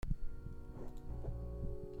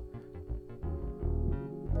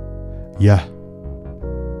Yeah.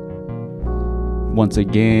 Once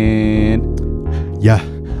again. Yeah.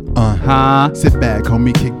 Huh? Sit back,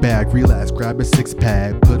 homie, kick back, relax, grab a six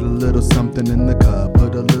pack, put a little something in the cup,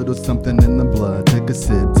 put a little something in the blood, take a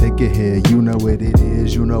sip, take a hit, you know what it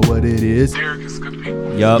is, you know what it is.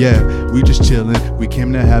 Yup. Yeah, we just chillin', we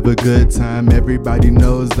came to have a good time, everybody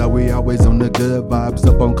knows that we always on the good vibes,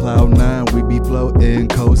 up on cloud nine, we be floating,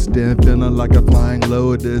 coasting, feeling like a flying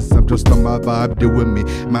lotus, I'm just on my vibe, do with me,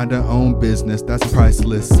 mind our own business, that's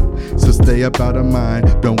priceless, so stay up out of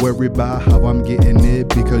mind, don't worry about how I'm getting it,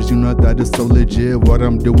 because you know that it's so legit. What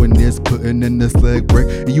I'm doing is putting in this leg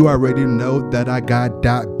break. You already know that I got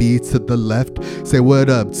dot B to the left. Say what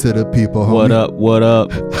up to the people, homie. What up? What up?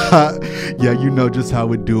 Yeah, you know just how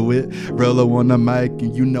we do it. Rello on the mic,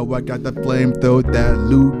 and you know I got the flame. Throw that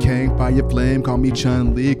Liu Kang fire flame. Call me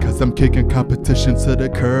Chun-Li, cause I'm kicking competition to the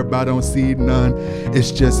curb. I don't see none. It's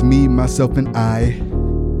just me, myself, and I.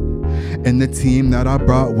 And the team that I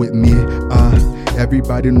brought with me.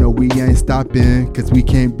 Everybody know we ain't stopping, cause we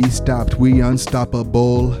can't be stopped, we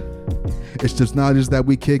unstoppable. It's just knowledge that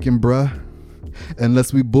we kicking, bruh,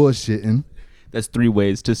 unless we bullshitting. That's 3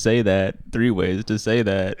 ways to say that. 3 ways to say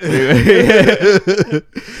that.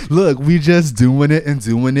 Look, we just doing it and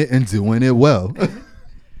doing it and doing it well.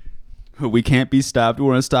 We can't be stopped.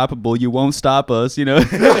 We're unstoppable. You won't stop us, you know?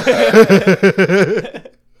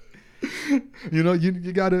 You know,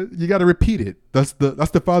 you gotta repeat it. That's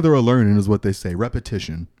the father of learning, is what they say.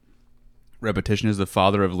 Repetition. Repetition is the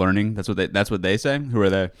father of learning. That's what they say. Who are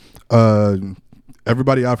they?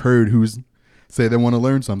 Everybody I've heard who's say they want to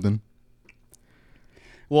learn something.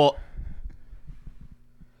 Well,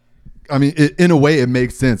 I mean, in a way, it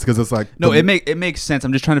makes sense, because it's like it makes sense.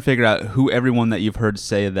 I'm just trying to figure out who everyone that you've heard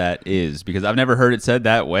say that is, because I've never heard it said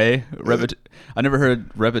that way. I never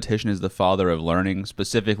heard repetition is the father of learning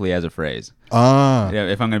specifically as a phrase. Yeah,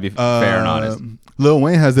 if I'm going to be fair and honest. Lil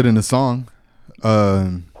Wayne has it in a song.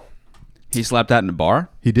 He slapped that in a bar?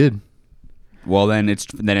 He did. Well, then it's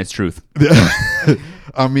truth.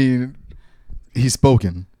 I mean, he's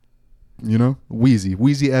spoken. You know,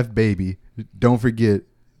 Wheezy F baby. Don't forget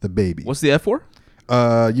the baby. What's the F for?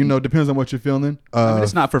 You know, depends on what you're feeling. I mean,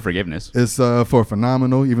 it's not for forgiveness. It's for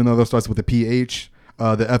phenomenal, even though that starts with a PH.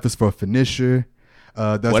 The F is for finisher.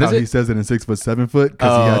 That's what how is it? He says it in 6 foot 7 foot,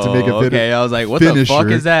 because he had to make it fit. Okay, I was like, what finisher. the fuck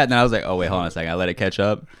is that? And then I was like, oh wait, hold on a second. I let it catch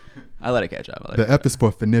up. The F is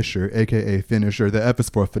for finisher, aka finisher. The F is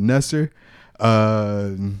for finesser.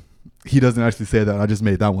 He doesn't actually say that. I just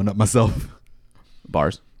made that one up myself.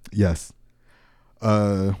 Bars. Yes.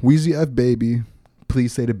 Wheezy F baby.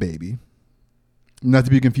 Please say the baby. Not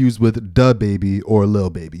to be confused with the baby or Lil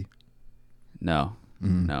Baby. No.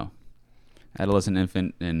 No. Adolescent,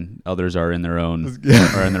 infant, and others are in their own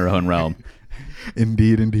realm.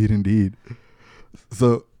 Indeed.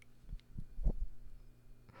 So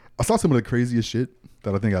I saw some of the craziest shit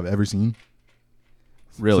that I think I've ever seen.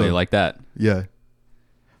 Really, So, like that? Yeah.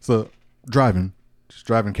 So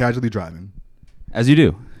casually driving. As you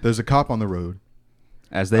do. There's a cop on the road.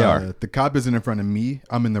 As they are. The cop isn't in front of me.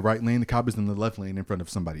 I'm in the right lane. The cop is in the left lane in front of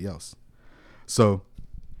somebody else. So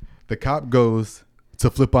the cop goes to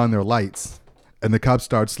flip on their lights, and the cop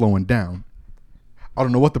starts slowing down. I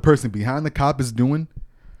don't know what the person behind the cop is doing,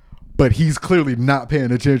 but he's clearly not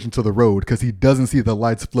paying attention to the road, because he doesn't see the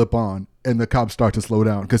lights flip on and the cop start to slow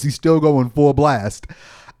down, because he's still going full blast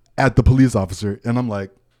at the police officer. And I'm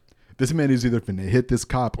like, this man is either finna hit this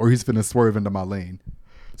cop or he's finna swerve into my lane.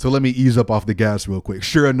 So let me ease up off the gas real quick.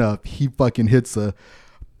 Sure enough, he fucking hits a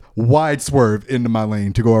wide swerve into my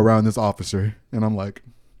lane to go around this officer. And I'm like,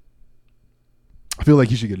 I feel like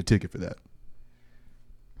he should get a ticket for that.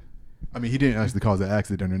 I mean, he didn't actually cause an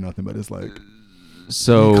accident or nothing, but it's like,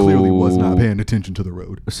 so he clearly was not paying attention to the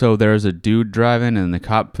road. So there's a dude driving, and the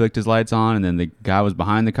cop flicked his lights on, and then the guy was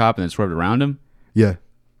behind the cop and then swerved around him? Yeah,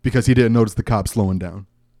 because he didn't notice the cop slowing down.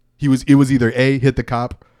 It was either A, hit the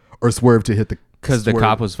cop, or swerve to hit the. Because the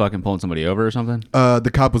cop was fucking pulling somebody over or something?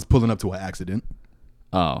 The cop was pulling up to an accident.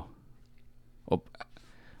 Oh. Well,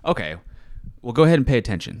 okay. Well, go ahead and pay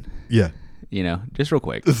attention. Yeah. You know, just real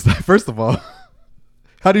quick. First of all,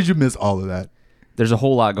 how did you miss all of that? There's a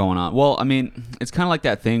whole lot going on. Well, I mean, it's kind of like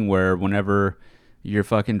that thing where whenever you're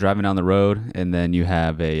fucking driving down the road and then you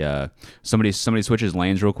have a somebody switches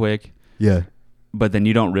lanes real quick. Yeah. But then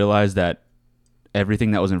you don't realize that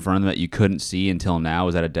everything that was in front of them that you couldn't see until now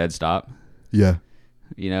was at a dead stop. Yeah.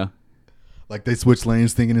 You know? Like they switch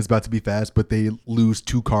lanes thinking it's about to be fast, but they lose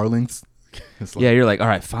 2 car lengths. Like, yeah, you're like, all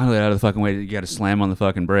right, finally out of the fucking way. You got to slam on the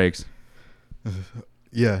fucking brakes.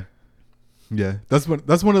 Yeah. Yeah. That's one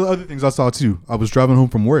of the other things I saw too. I was driving home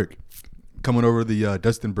from work, coming over the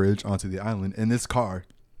Dustin Bridge onto the island, and this car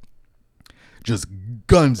just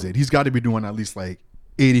guns it. He's got to be doing at least like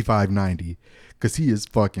 85, 90 because he is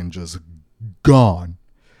fucking just gone.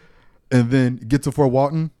 And then get to Fort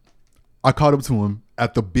Walton. I caught up to him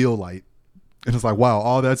at the Beale light. And it's like, wow,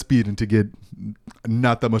 all that speeding to get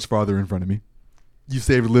not that much farther in front of me. You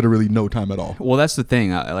saved literally no time at all. Well, that's the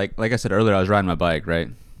thing. Like I said earlier, I was riding my bike, right?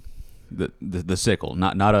 The sickle,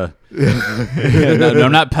 not a. No,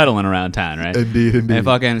 I'm not pedaling around town, right? Indeed. And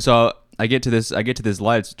fucking, so I get to this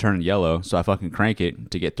light, it's turning yellow, so I fucking crank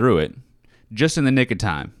it to get through it, just in the nick of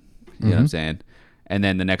time. You know what I'm saying? And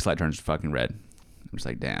then the next light turns fucking red. I'm just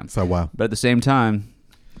like, damn. So wow. But at the same time,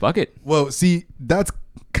 fuck it. Well, see, that's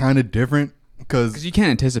kind of different. Because you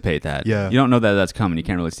can't anticipate that. Yeah. You don't know that that's coming. You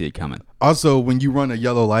can't really see it coming. Also, when you run a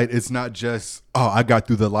yellow light, it's not just, oh, I got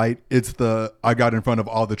through the light. It's I got in front of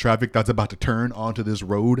all the traffic that's about to turn onto this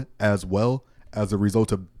road as well as a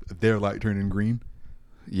result of their light turning green.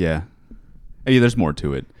 Yeah. Yeah, there's more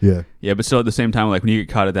to it. Yeah. Yeah, but still at the same time, like when you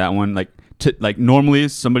get caught at that one, like normally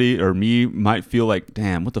somebody or me might feel like,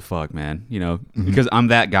 damn, what the fuck, man? You know, because I'm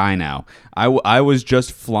that guy now. I was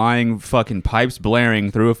just flying fucking pipes blaring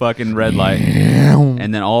through a fucking red light.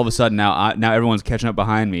 And then all of a sudden now everyone's catching up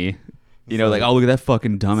behind me. You know, like, oh, look at that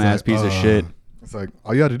fucking dumbass piece of shit. It's like,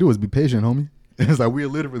 all you have to do is be patient, homie. It's like, we're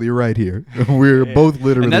literally right here. We're both literally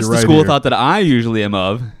right here. And that's the school of thought that I usually am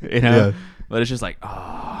of, you know? Yeah. But it's just like,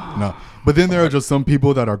 oh. No. But then there are just some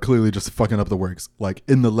people that are clearly just fucking up the works. Like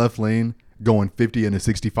in the left lane, going 50 into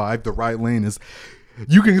 65. The right lane is,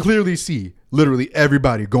 you can clearly see literally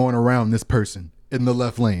everybody going around this person in the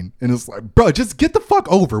left lane. And it's like, bro, just get the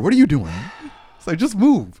fuck over. What are you doing? It's like, just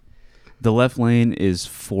move. The left lane is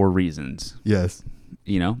for reasons. Yes.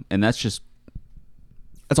 You know, and that's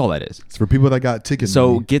all that is. It's for people that got tickets.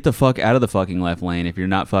 So get the fuck out of the fucking left lane if you're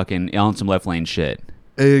not fucking on some left lane shit.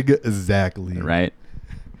 Exactly. Right?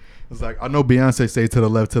 It's like, I know Beyonce say to the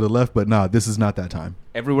left, but nah, this is not that time.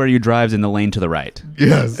 Everywhere you drive's in the lane to the right.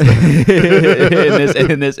 Yes.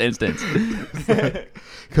 in this instance.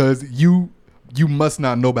 Because you must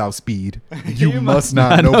not know about speed. You must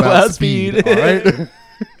not know about speed. All right?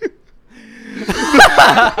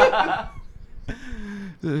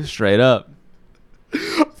 Straight up.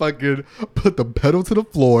 Fucking put the pedal to the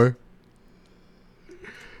floor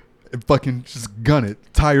and fucking just gun it.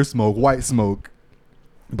 Tire smoke, white smoke.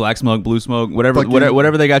 Black smoke, blue smoke,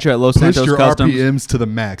 whatever they got you at Los Santos Push your Customs. RPMs to the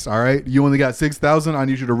max, all right? You only got 6,000. I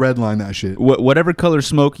need you to redline that shit. Whatever color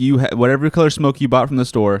smoke whatever color smoke you bought from the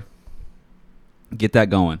store, get that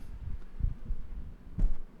going.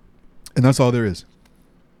 And that's all there is.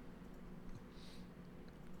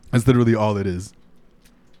 That's literally all it is.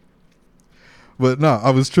 But no,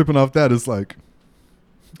 I was tripping off that. It's like,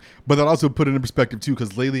 but that also put it in perspective too,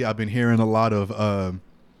 because lately I've been hearing a lot of,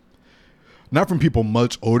 not from people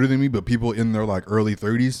much older than me, but people in their like early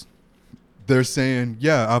 30s. They're saying,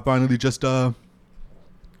 yeah, I finally just, I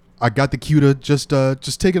got the cue to just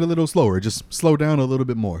take it a little slower, just slow down a little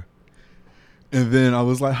bit more. And then I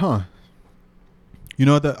was like, huh, you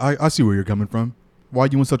know what? I see where you're coming from. Why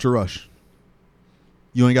you in such a rush?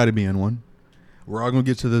 You ain't got to be in one. We're all going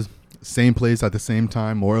to get to the same place at the same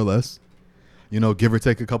time, more or less. You know, give or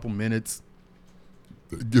take a couple minutes,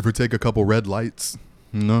 give or take a couple red lights,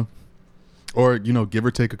 you know? Or, you know, give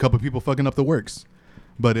or take a couple people fucking up the works.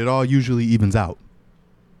 But it all usually evens out.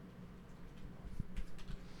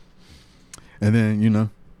 And then, you know.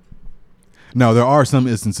 Now, there are some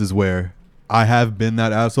instances where I have been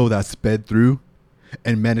that asshole that sped through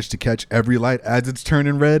and managed to catch every light as it's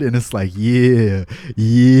turning red. And it's like, yeah.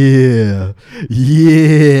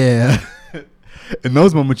 In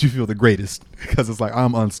those moments, you feel the greatest. Because it's like,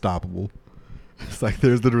 I'm unstoppable. It's like,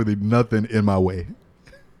 there's literally nothing in my way.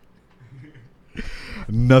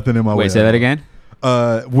 Nothing in my way. Wait, say that again?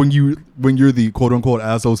 When you're the quote unquote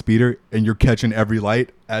asshole speeder and you're catching every light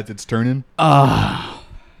as it's turning.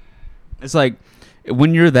 It's like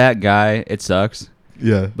when you're that guy, it sucks.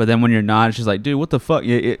 Yeah. But then when you're not, it's just like, dude, what the fuck?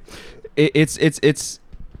 I was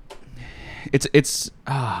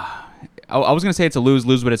gonna say it's a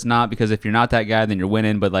lose-lose, but it's not, because if you're not that guy, then you're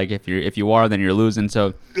winning. But like if you are, then you're losing.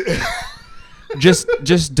 So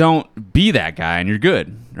just don't be that guy, and you're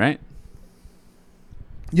good, right?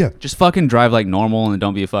 Yeah. Just fucking drive like normal and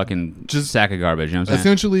don't be a fucking sack of garbage. You know what I'm saying?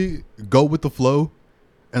 Essentially, go with the flow,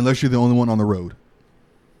 unless you're the only one on the road.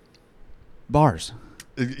 Bars.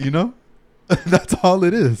 You know, that's all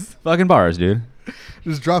it is. Fucking bars, dude.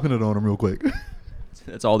 Just dropping it on them real quick.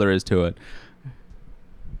 That's all there is to it.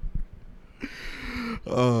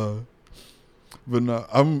 But no,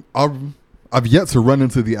 I've yet to run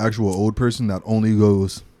into the actual old person that only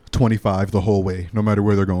goes 25 the whole way, no matter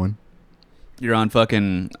where they're going. You're on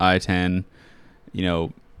fucking I-10, you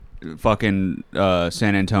know, fucking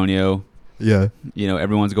San Antonio. Yeah. You know,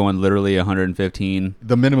 everyone's going literally 115.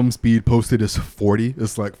 The minimum speed posted is 40.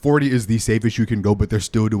 It's like 40 is the safest you can go, but they're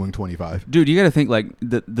still doing 25. Dude, you got to think like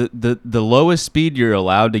the lowest speed you're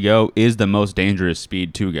allowed to go is the most dangerous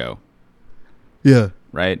speed to go. Yeah.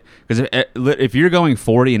 Right? Because if you're going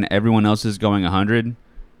 40 and everyone else is going 100,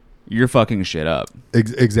 you're fucking shit up.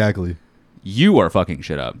 Exactly. You are fucking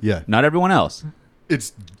shit up. Yeah. Not everyone else.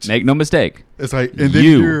 It's Make no mistake. It's like, and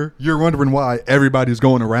then you're wondering why everybody's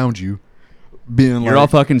going around you, being you're like, all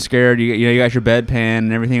fucking scared. You got your bedpan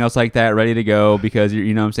and everything else like that ready to go because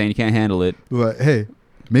you know what I'm saying, you can't handle it. But hey,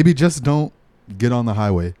 maybe just don't get on the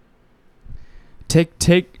highway. Take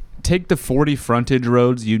the 40 frontage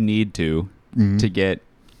roads you need to get,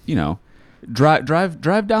 you know, drive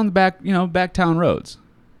down the back town roads.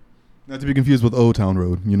 Not to be confused with Old Town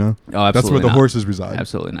Road, you know? Oh, absolutely. That's where the not. horses reside.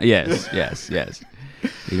 Absolutely not. Yes.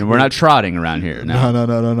 You know, we're not trotting around here. No.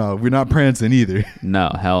 No. We're not prancing either. No,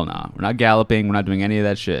 hell no. We're not galloping. We're not doing any of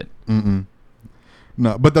that shit.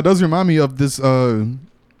 No, but that does remind me of this. When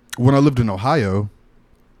I lived in Ohio,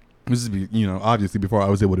 this is, you know, obviously before I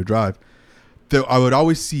was able to drive, I would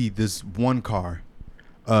always see this one car,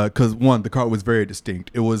 because the car was very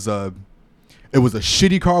distinct. It was a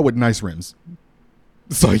shitty car with nice rims,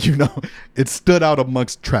 so you know it stood out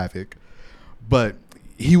amongst traffic. But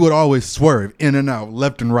he would always swerve in and out,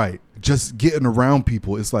 left and right, just getting around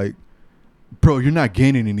people. It's like, bro, you're not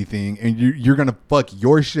gaining anything, and you're gonna fuck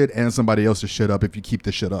your shit and somebody else's shit up if you keep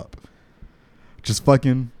the shit up. Just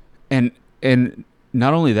fucking. And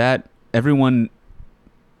not only that, everyone,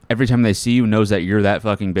 every time they see you, knows that you're that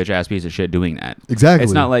fucking bitch ass piece of shit doing that. Exactly.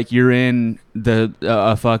 It's not like you're in the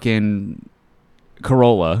fucking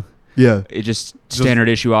Corolla. Yeah. It's just standard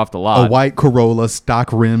issue off the lot. A white Corolla,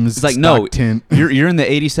 stock rims. It's like, stock no, tint. you're in the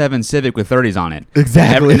 87 Civic with 30s on it.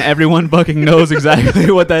 Exactly. And everyone fucking knows exactly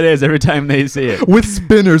what that is every time they see it. With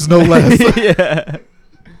spinners, no less. Yeah.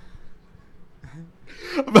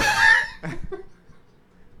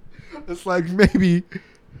 It's like maybe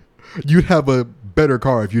you'd have a better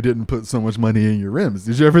car if you didn't put so much money in your rims.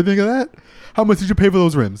 Did you ever think of that? How much did you pay for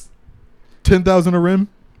those rims? $10,000 a rim?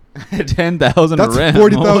 $10,000 That's a rim.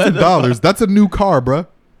 $40,000. That's a new car, bruh.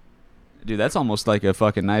 Dude, that's almost like a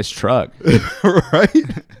fucking nice truck.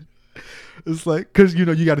 Right? It's like, because, you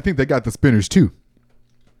know, you got to think they got the spinners too.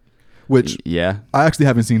 Which, yeah. I actually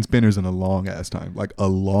haven't seen spinners in a long ass time. Like a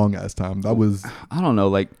long ass time. That was. I don't know.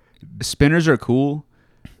 Like, spinners are cool,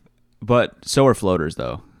 but so are floaters,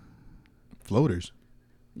 though. Floaters?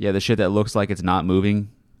 Yeah, the shit that looks like it's not moving.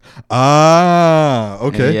 Ah,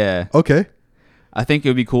 okay. And yeah. Okay. I think it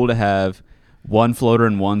would be cool to have one floater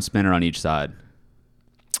and one spinner on each side.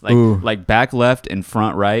 Like back left and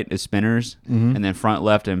front right is spinners, and then front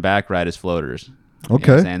left and back right is floaters. Okay. You know what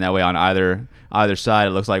I'm saying? That way on either side,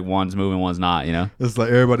 it looks like one's moving, one's not, you know? It's like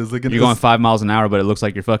everybody's looking. You're going 5 miles an hour, but it looks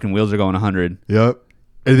like your fucking wheels are going 100. Yep.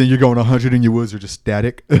 And then you're going 100 and your wheels are just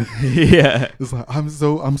static. Yeah. It's like, I'm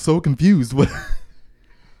so confused. What?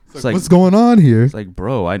 It's like, what's going on here? It's like,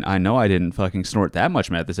 bro, I know I didn't fucking snort that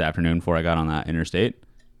much meth this afternoon before I got on that interstate.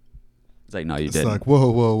 It's like, no, you didn't. It's like,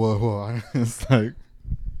 whoa. It's like,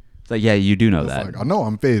 yeah, you do know that. Like, I know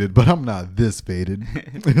I'm faded, but I'm not this faded.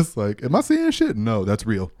 It's like, am I seeing shit? No, that's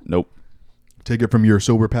real. Nope. Take it from your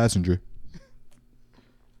sober passenger.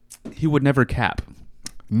 He would never cap.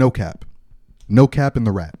 No cap. No cap in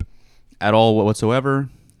the rap. At all whatsoever.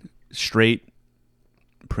 Straight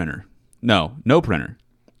printer. No printer.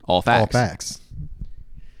 All facts. All facts.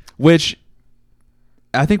 Which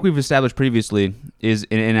I think we've established previously is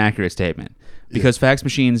an inaccurate statement. Because fax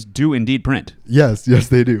machines do indeed print. Yes,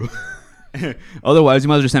 they do. Otherwise, you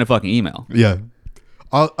might as well just send a fucking email. Yeah.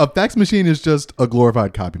 A fax machine is just a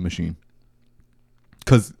glorified copy machine.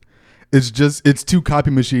 Because it's two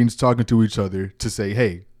copy machines talking to each other to say,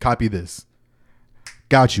 hey, copy this.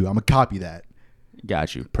 Got you. I'm going to copy that.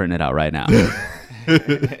 Got you. Print it out right now.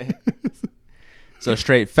 So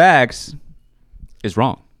straight fax is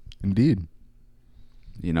wrong. Indeed.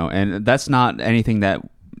 You know, and that's not anything that,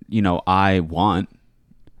 you know, I want.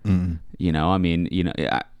 You know, I mean, you know,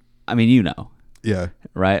 you know. Yeah.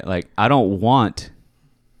 Right? Like, I don't want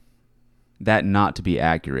that not to be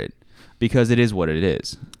accurate because it is what it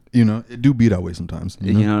is. You know, it do be that way sometimes.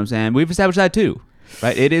 You know what I'm saying? We've established that too.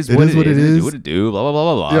 Right? It is what it is. Do what it do. Blah, blah,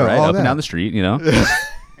 blah, blah, blah. Yeah, right? all Up that. and down the street, you know?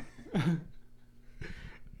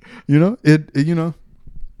 You know, it you know,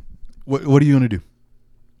 what are you going to do?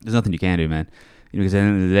 There's nothing you can do, man. You know, because at the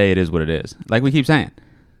end of the day, it is what it is. Like we keep saying.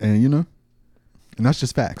 And, you know, and that's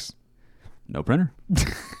just facts. No printer.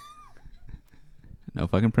 No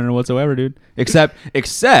fucking printer whatsoever, dude. Except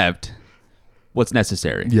what's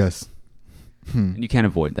necessary. Yes. And you can't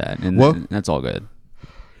avoid that, and Well- that's all good.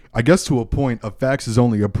 I guess to a point, a fax is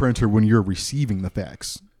only a printer when you're receiving the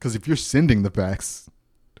fax. Because if you're sending the fax,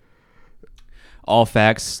 All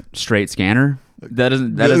fax straight scanner. That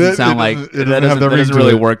doesn't It sound like doesn't- it doesn't have that that ring doesn't to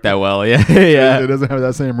really it. work that well. Yeah, yeah. it doesn't have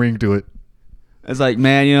that same ring to it. It's like,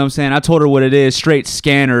 man, you know what I'm saying? I told her what it is. Straight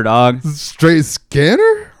scanner, dog. Straight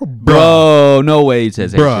scanner, Bro, no way he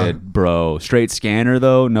says that Bruh. shit. Bro, straight scanner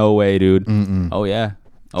though? No way, dude. Oh yeah.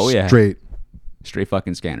 Oh yeah. Straight.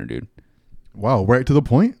 Fucking scanner, dude. Wow, right to the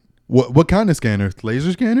point. What kind of scanner?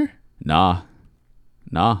 Laser scanner? Nah.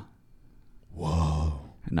 Whoa.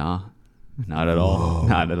 Nah. Not at all.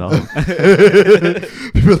 Not at all.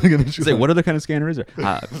 People are looking at you It's like, what other kind of scanner is there?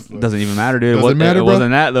 Doesn't even matter, dude. Doesn't matter, it bro.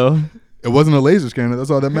 wasn't that though. It wasn't a laser scanner. That's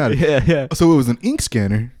all that mattered. Yeah. So it was an ink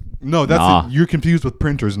scanner. No, that's Nah. it. You're confused with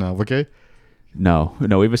printers now. Okay. No,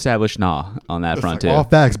 we've established on that It's front like too. all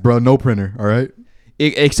facts, bro. No printer. All right.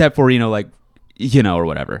 Except for, or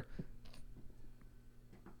whatever.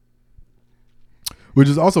 Which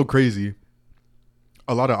is also crazy.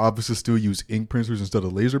 A lot of offices still use ink printers instead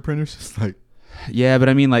of laser printers. It's like, Yeah, but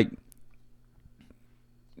I mean, like,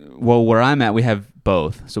 well, where I'm at, we have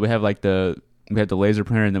both. So we have the laser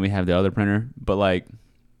printer, and then we have the other printer. But like,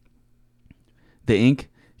 the ink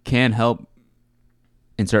can help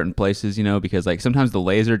in certain places, because like sometimes the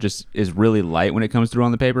laser just is really light when it comes through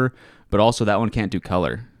on the paper, but also that one can't do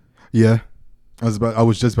color. yeah. I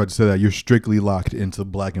was just about to say that you're strictly locked into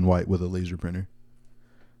black and white with a laser printer.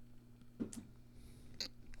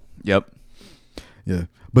 Yep. Yeah.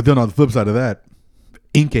 But then on the flip side of that,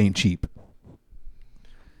 ink ain't cheap.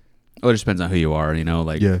 Well, it just depends on who you are,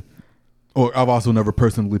 like. Yeah. Or I've also never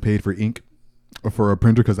personally paid for ink or for a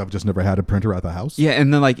printer because I've just never had a printer at the house. Yeah,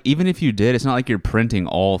 and then like even if you did, it's not like you're printing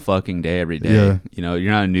all fucking day every day. Yeah.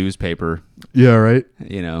 You're not a newspaper. Yeah, right.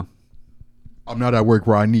 I'm not at work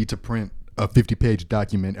where I need to print a 50-page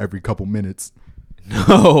document every couple minutes. No,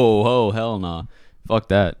 oh hell no, fuck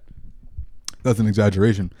that. That's an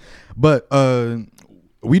exaggeration. But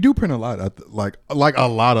we do print a lot like a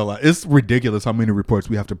lot. It's ridiculous how many reports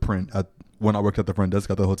we have to print when I worked at the front desk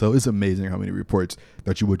at the hotel. It's amazing how many reports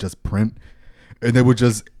that you would just print and they would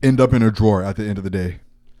just end up in a drawer at the end of the day.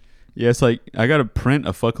 Yeah, it's like I gotta print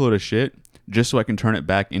a fuckload of shit just so I can turn it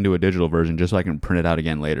back into a digital version, just so I can print it out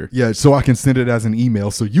again later. Yeah, so I can send it as an email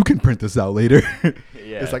so you can print this out later.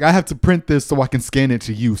 Yeah. It's like I have to print this so I can scan it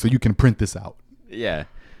to you so you can print this out. Yeah.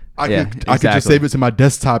 I could just exactly. save it to my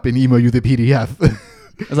desktop and email you the PDF.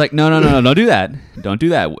 It's like, no, don't do that. Don't do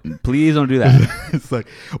that. Please don't do that. It's like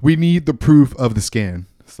we need the proof of the scan.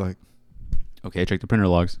 It's like Okay, check the printer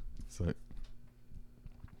logs.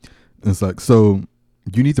 It's like so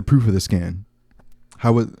you need the proof of the scan.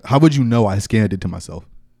 How would you know I scanned it to myself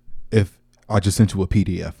if I just sent you a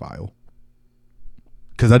PDF file?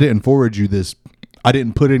 Because I didn't forward you this. I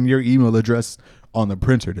didn't put in your email address on the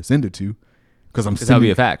printer to send it to. Because That would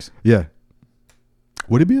be a fax, Yeah.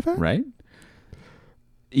 Would it be a fax? right?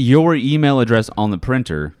 Your email address on the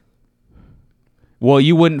printer. Well,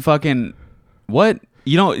 you wouldn't fucking what?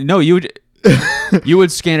 You don't. No, you would. You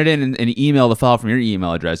would scan it in and email the file from your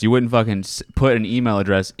email address. You wouldn't fucking put an email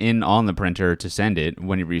address in on the printer to send it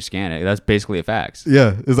whenever you scan it. That's basically a fax.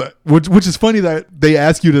 Yeah. It's like which is funny that they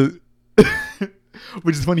ask you to.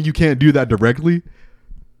 Which is funny you can't do that directly,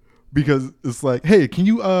 because it's like, hey, can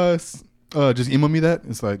you just email me that?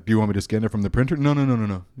 It's like, do you want me to scan it from the printer?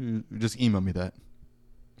 No. Just email me that.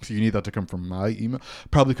 So you need that to come from my email,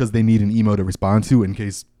 probably because they need an email to respond to in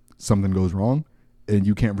case something goes wrong, and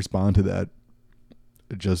you can't respond to that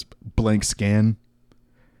just blank scan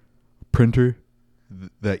printer,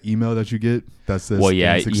 that email that you get that says Well,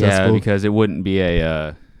 yeah, successful. because it wouldn't be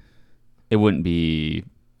a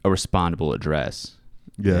respondable address.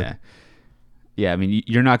 Yeah. I mean,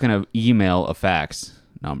 you're not gonna email a fax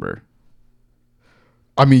number.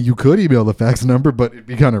 I mean, you could email the fax number, but it'd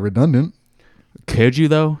be kind of redundant. Could you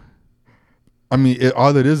though? I mean,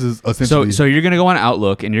 all it is essentially. So you're gonna go on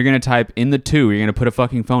Outlook and you're gonna type in the 2. You're gonna put a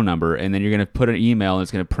fucking phone number, and then you're gonna put an email, and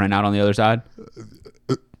it's gonna print out on the other side.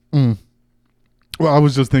 Well, I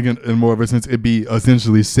was just thinking in more of a sense, it'd be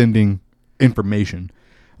essentially sending information.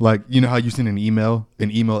 Like, you know how you send an email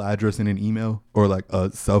address in an email, or like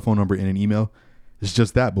a cell phone number in an email? It's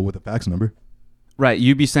just that, but with a fax number. Right.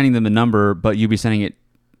 You'd be sending them the number, but you'd be sending it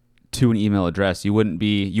to an email address. You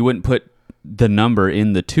wouldn't put the number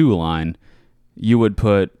in the 2 line. You would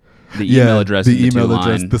put the email address in the email 2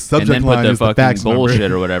 address. line, The subject and then line put the is the fucking fax bullshit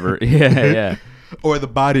number. or whatever. Yeah. Or the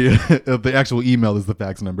body of the actual email is the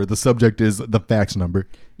fax number. The subject is the fax number.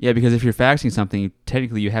 Yeah, because if you're faxing something,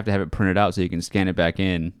 technically you have to have it printed out so you can scan it back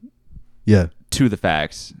in Yeah. to the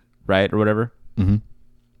fax, right, or whatever. Mm-hmm.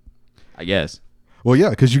 I guess. Well,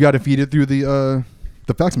 yeah, because you got to feed it through the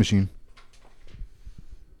fax machine.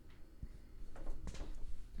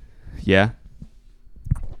 Yeah.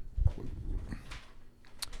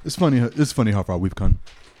 It's funny. It's funny how far we've come,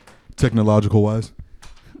 technological wise.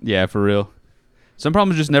 Yeah, for real. Some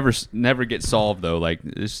problems just never get solved though. Like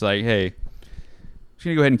it's like, hey, just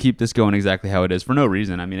gonna go ahead and keep this going exactly how it is for no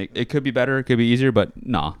reason. I mean, it could be better, it could be easier, but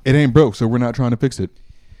nah. It ain't broke, so we're not trying to fix it.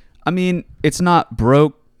 I mean, it's not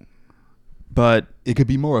broke, but it could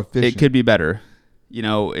be more efficient. It could be better. You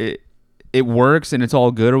know, it works and it's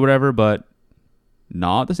all good or whatever, but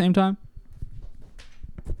not at the same time.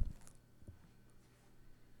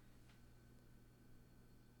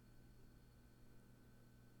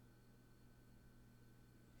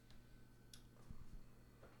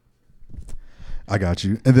 I got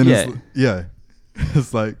you. And then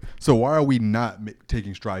it's like, so why are we not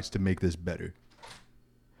taking strides to make this better?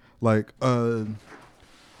 Like,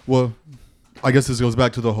 well, I guess this goes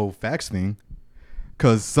back to the whole fax thing.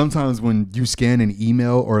 Because sometimes when you scan an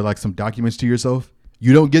email or like some documents to yourself,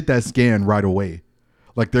 you don't get that scan right away.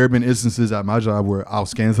 Like there have been instances at my job where I'll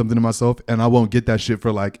scan something to myself and I won't get that shit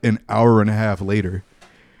for like an hour and a half later.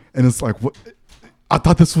 And it's like, what? I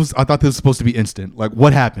thought this was supposed to be instant. Like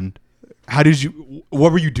what happened?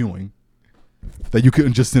 What were you doing that you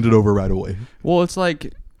couldn't just send it over right away? Well, it's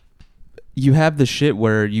like you have the shit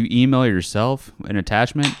where you email yourself an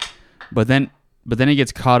attachment, but then it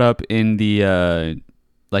gets caught up in the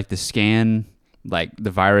like the scan, like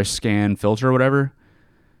the virus scan filter or whatever.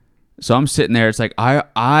 So I'm sitting there, it's like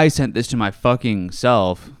I sent this to my fucking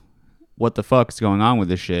self. What the fuck's going on with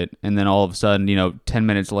this shit? And then all of a sudden, 10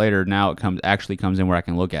 minutes later, now it comes in where I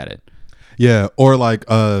can look at it. Yeah, or like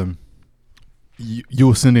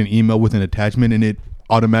you'll send an email with an attachment and it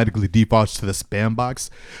automatically defaults to the spam box.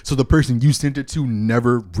 So the person you sent it to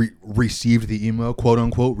never received the email, quote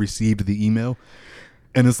unquote, received the email.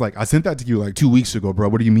 And it's like, I sent that to you like 2 weeks ago, bro.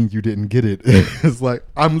 What do you mean you didn't get it? It's like,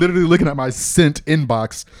 I'm literally looking at my sent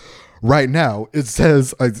inbox right now. It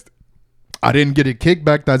says I didn't get a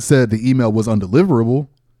kickback that said the email was undeliverable.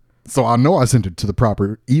 So I know I sent it to the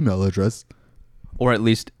proper email address. Or at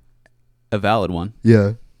least a valid one.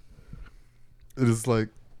 Yeah. It is like,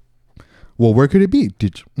 well, where could it be?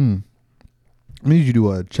 I need you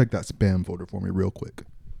to check that spam folder for me real quick.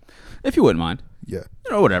 If you wouldn't mind. Yeah.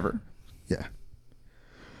 Whatever. Yeah.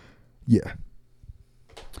 Yeah.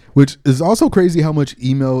 Which is also crazy how much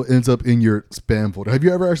email ends up in your spam folder. Have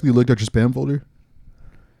you ever actually looked at your spam folder?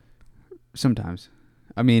 Sometimes.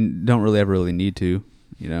 I mean, don't really ever really need to,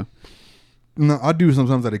 No, I do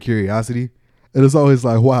sometimes out of curiosity. And it's always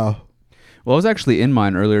like, wow. Well, I was actually in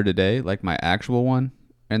mine earlier today, like my actual one.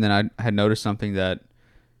 And then I had noticed something that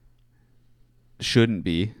shouldn't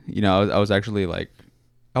be. I was actually like,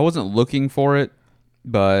 I wasn't looking for it,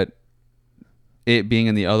 but it being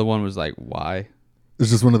in the other one was like, why? It's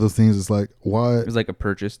just one of those things. It's like, why? It was like a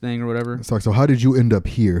purchase thing or whatever. It's like, so how did you end up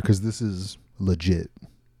here? Because this is legit.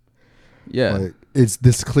 Yeah. Like,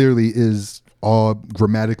 this clearly is all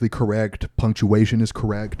grammatically correct. Punctuation is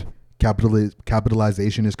correct.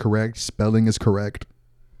 Capitalization is correct. Spelling is correct.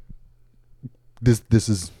 This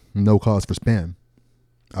is no cause for spam.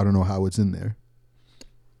 I don't know how it's in there.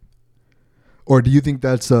 Or do you think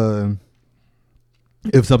that's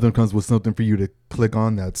if something comes with something for you to click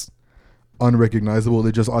on that's unrecognizable,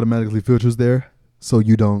 it just automatically filters there so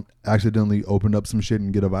you don't accidentally open up some shit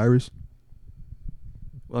and get a virus?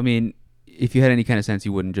 Well, I mean, if you had any kind of sense,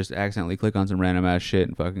 you wouldn't just accidentally click on some random ass shit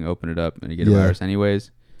and fucking open it up and you get a virus anyways.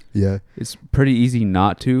 Yeah. It's pretty easy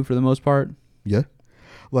not to for the most part. Yeah.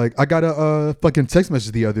 Like, I got a fucking text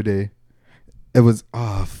message the other day. It was,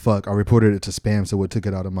 I reported it to spam, so it took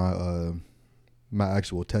it out of my my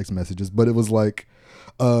actual text messages. But it was like,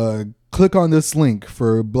 click on this link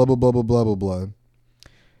for blah, blah, blah, blah, blah, blah, blah.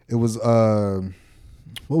 It was,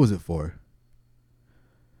 what was it for?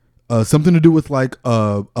 Something to do with like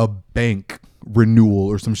a bank renewal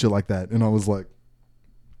or some shit like that. And I was like,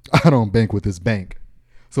 I don't bank with this bank.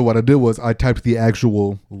 So what I did was I typed the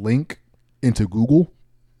actual link into Google.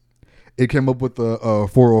 It came up with a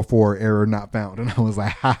 404 error not found. And I was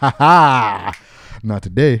like, ha ha ha, not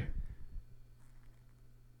today.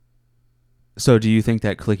 So do you think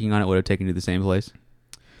that clicking on it would have taken you to the same place?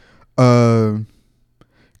 Clicking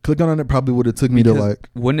on it probably would have took me to like.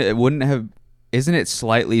 Isn't it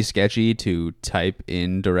slightly sketchy to type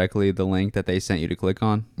in directly the link that they sent you to click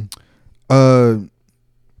on?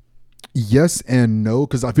 Yes and no,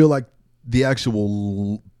 because I feel like the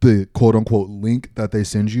quote unquote link that they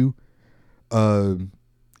send you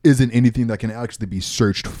isn't anything that can actually be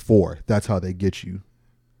searched for. That's how they get you.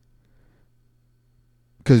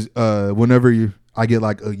 Because whenever I get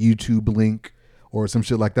like a YouTube link or some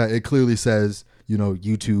shit like that, it clearly says,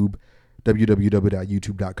 YouTube,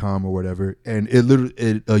 www.youtube.com or whatever. And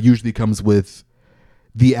it usually comes with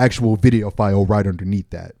the actual video file right underneath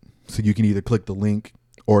that. So you can either click the link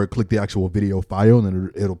or click the actual video file and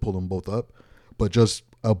then it'll pull them both up. But just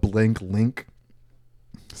a blank link,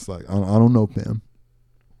 it's like, I don't know, fam.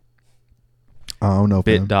 I don't know,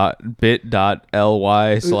 fam.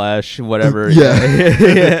 bit.ly / whatever.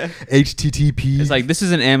 Yeah. HTTP. It's like, this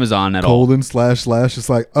isn't Amazon at all. : / It's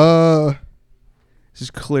like, This is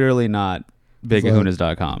clearly not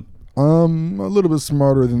bigahunas.com. I'm a little bit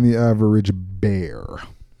smarter than the average bear.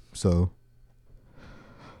 So,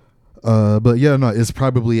 but yeah, no, it's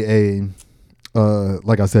probably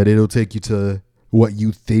like I said, it'll take you to what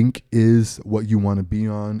you think is what you want to be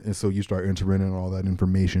on. And so you start entering in all that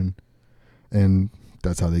information. And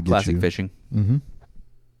that's how they get Classic you. fishing. Mm-hmm.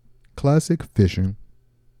 Classic fishing.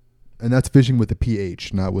 And that's fishing with a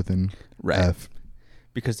PH, not with an F.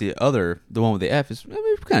 Because the one with the F is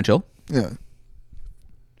kind of chill. Yeah.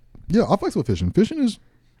 Yeah, I'll flex with fishing. Fishing is...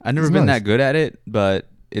 I've never been that good at it, but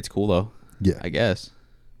it's cool though. Yeah. I guess.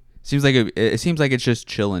 Seems like it seems like it's just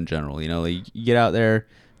chill in general. Like you get out there,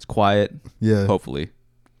 it's quiet. Yeah. Hopefully.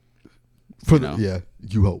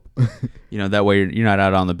 You hope. That way you're not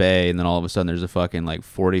out on the bay, and then all of a sudden there's a fucking like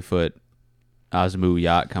 40-foot Osmoo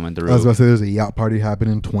yacht coming through. I was about to say there's a yacht party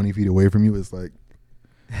happening 20 feet away from you. It's like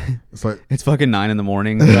it's fucking 9 a.m.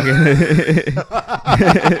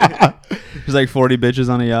 There's like 40 bitches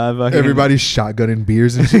on a yacht. Fucking. Everybody's shotgunning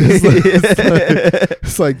beers and shit.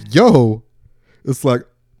 It's like, yo, it's like,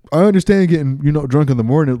 I understand getting drunk in the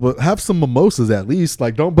morning, but have some mimosas at least.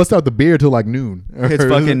 Like, don't bust out the beer till like noon. It's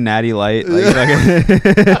fucking Natty Light. Like,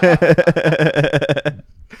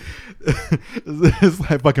 it's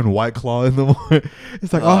like fucking White Claw in the morning.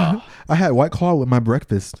 It's like, I had White Claw with my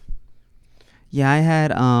breakfast. Yeah, I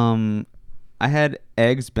had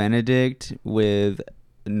eggs Benedict with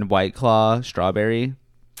White Claw strawberry.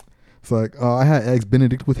 It's like, I had eggs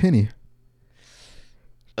Benedict with Henny.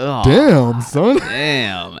 Ugh. Damn, son.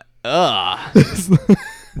 Damn. Ugh.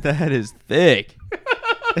 That is thick.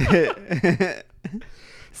 It's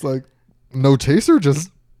like, no chaser,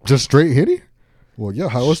 just straight Henny? Well, yeah,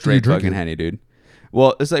 how else do you Straight drink fucking it? Henny, dude.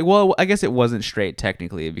 Well, it's like, I guess it wasn't straight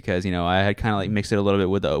technically because, I had kind of like mixed it a little bit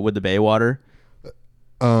with the bay water.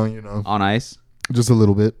 On ice. Just a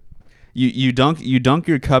little bit. You dunk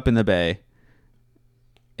your cup in the bay,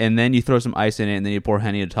 and then you throw some ice in it, and then you pour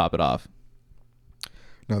Henny to top it off.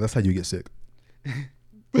 No, that's how you get sick.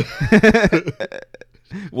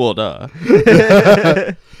 Well, duh.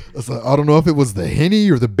 It's like, I don't know if it was the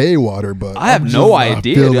Henny or the bay water, but I have no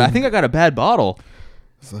idea, dude. I think I got a bad bottle.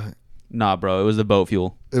 It's like, nah, bro, it was the boat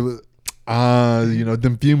fuel. It was,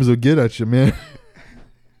 them fumes will get at you, man.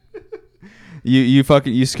 You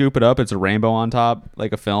scoop it up. It's a rainbow on top,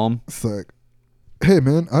 like a film. It's like, hey,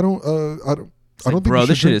 man, I don't think, bro,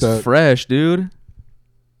 this shit is fresh, dude.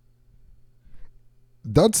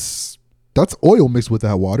 That's oil mixed with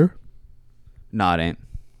that water. Nah, it ain't.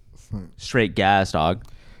 Straight gas, dog.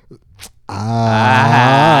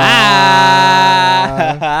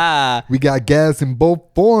 We got gas in both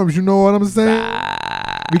forms. You know what I'm saying?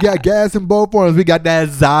 We got gas in both forms. We got that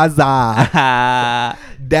Zaza,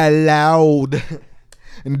 that loud,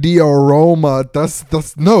 and the aroma. That's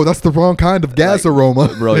the wrong kind of gas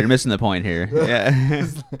aroma, bro. You're missing the point here. Yeah,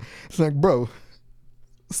 it's like, bro,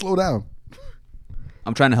 slow down.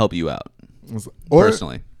 I'm trying to help you out,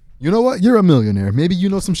 personally. You know what? You're a millionaire. Maybe you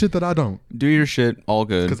know some shit that I don't. Do your shit. All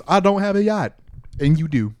good. Because I don't have a yacht, and you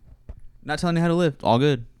do. Not telling you how to live. All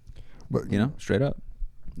good. But straight up.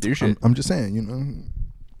 Do your shit. I'm just saying,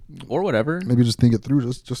 or whatever. Maybe just think it through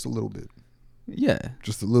just a little bit. Yeah.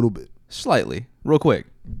 Just a little bit. Slightly. Real quick.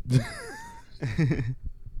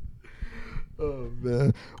 Oh,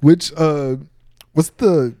 man. Which, what's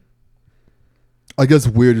the, I guess,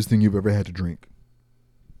 weirdest thing you've ever had to drink?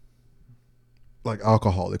 Like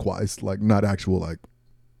alcoholic wise, like not actual, like.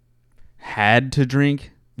 Had to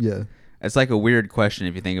drink? Yeah. It's like a weird question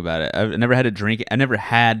if you think about it. I've never had to drink. I never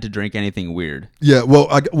had to drink anything weird. Yeah. Well,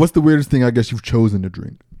 what's the weirdest thing I guess you've chosen to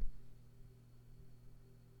drink?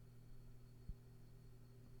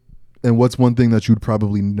 And what's one thing that you'd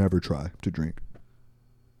probably never try to drink?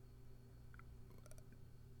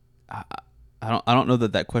 I don't know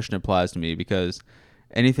that question applies to me because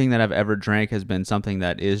anything that I've ever drank has been something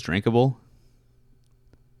that is drinkable.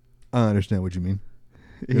 I understand what you mean.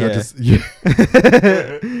 Yeah.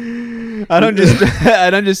 I don't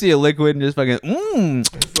just see a liquid and just fucking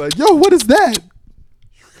It's like, yo, what is that?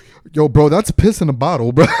 Yo, bro, that's piss in a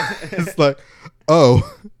bottle, bro. It's like,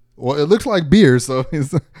 oh, well, it looks like beer, so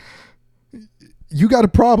it's, You got a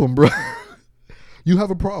problem, bro. You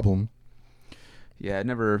have a problem. Yeah, I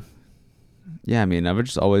never. Yeah, I mean, I've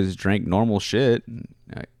just always drank normal shit, and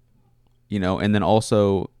then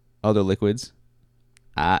also other liquids.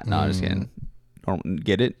 No, I'm just kidding.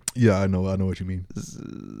 Get it? Yeah, I know what you mean.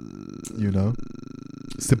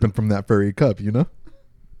 Sipping from that furry cup, No.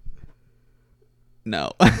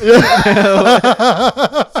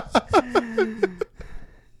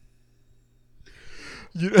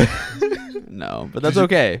 No, but that's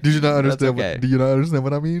okay. Did you not understand? Okay. Do you not understand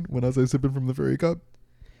what I mean when I say sipping from the furry cup?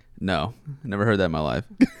 No, never heard that in my life.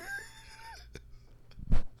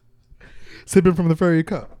 Sipping from the furry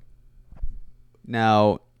cup.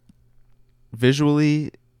 Now,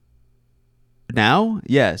 visually,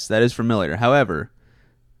 yes, that is familiar. However,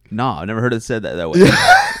 no, I've never heard it said that way.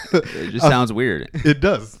 It just sounds weird. It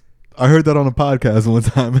does. I heard that on a podcast one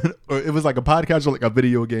time. Or it was like a podcast or like a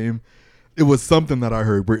video game. It was something that I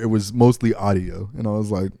heard where it was mostly audio. And I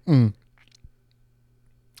was like, So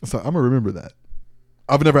I'm going to remember that.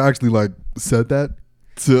 I've never actually like said that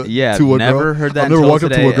to a girl. Never heard that I've never until walked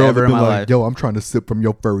up today to a girl and ever been in my like, life. yo, I'm trying to sip from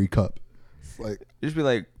your furry cup. It's like, Just be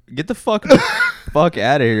like, get the fuck out of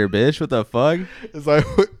here, bitch. What the fuck? It's like,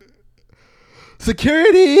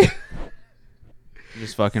 security.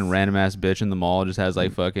 Just fucking random ass bitch in the mall just has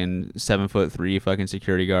like fucking 7'3" fucking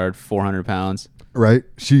security guard, 400 pounds. Right?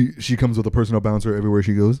 She comes with a personal bouncer everywhere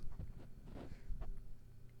she goes.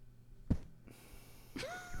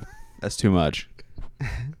 That's too much.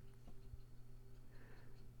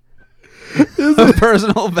 A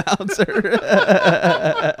personal bouncer.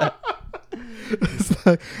 It's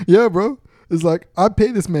like, yeah, bro. It's like, I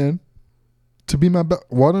pay this man to be my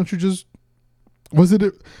why don't you just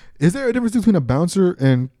is there a difference between a bouncer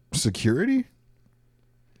and security?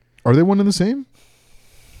 Are they one and the same?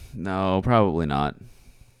 No, probably not.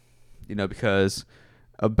 Because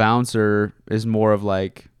a bouncer is more of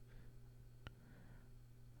like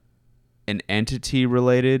an entity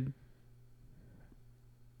related,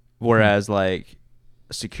 whereas like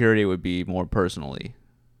security would be more personally,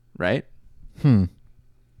 right? I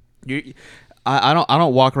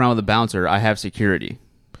don't walk around with a bouncer. I have security.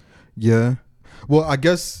 Yeah. Well, I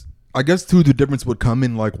guess too the difference would come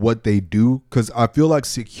in like what they do, because I feel like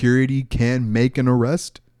security can make an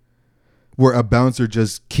arrest where a bouncer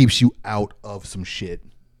just keeps you out of some shit.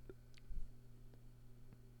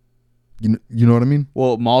 You know what I mean?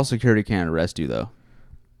 Well, mall security can't arrest you though.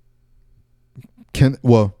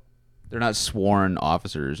 They're not sworn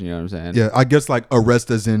officers. You know what I'm saying? Yeah, I guess like arrest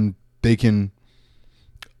as in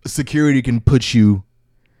security can put you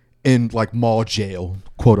in like mall jail,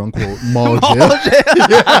 quote unquote, mall jail.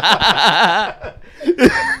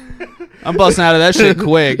 I'm busting out of that shit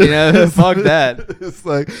quick. Fuck that. It's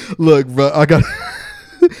like, look, bro, I got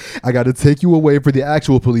to take you away for the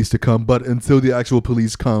actual police to come. But until the actual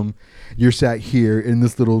police come, you're sat here in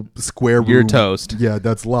this little square room. You're toast. Yeah,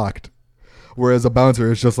 that's locked. Whereas a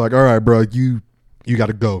bouncer is just like, all right, bro, you got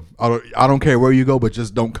to go. I don't care where you go, but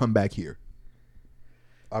just don't come back here.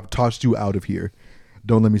 I've tossed you out of here.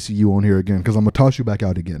 Don't let me see you on here again, because I'm going to toss you back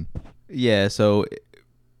out again. Yeah, so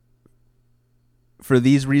for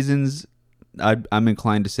these reasons, I'm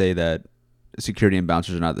inclined to say that security and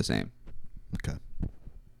bouncers are not the same. Okay.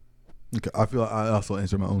 I feel like I also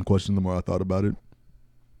answered my own question the more I thought about it.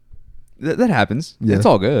 That happens. Yeah. It's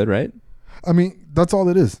all good, right? I mean, that's all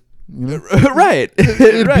it is. Right.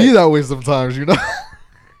 It'd Right. be that way sometimes, Nothing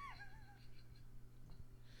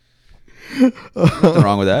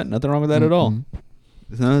wrong with that. Nothing wrong with that at all.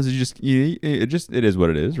 Sometimes it is what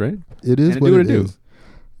it is, right? It is and what it is.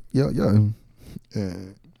 Yeah.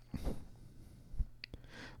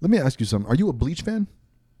 Let me ask you something. Are you a Bleach fan?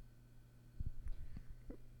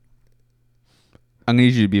 I'm gonna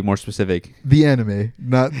need you to be more specific. The anime,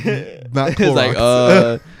 not Clorox. It's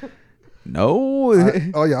like, no.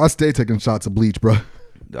 I stay taking shots of Bleach, bro.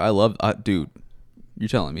 I love, dude. You're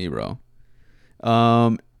telling me, bro.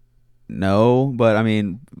 No, but I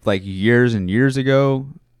mean, like years and years ago,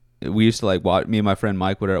 we used to like watch. Me and my friend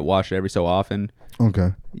Mike would watch it every so often.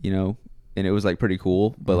 Okay. And it was like pretty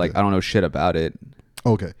cool, but like I don't know shit about it.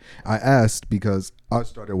 Okay, I asked because I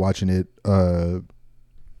started watching it. I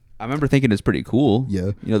remember thinking it's pretty coal.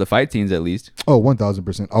 Yeah. The fight scenes at least. Oh,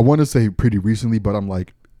 1000%. I want to say pretty recently, but I'm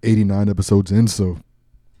like 89 episodes in, so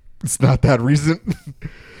it's not that recent.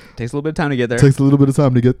 Takes a little bit of time to get there. Takes a little bit of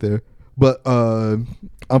time to get there. But I'm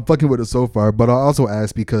fucking with it so far. But I also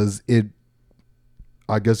asked because it,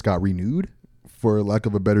 I guess, got renewed, for lack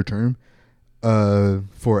of a better term,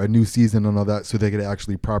 for a new season and all that, so they could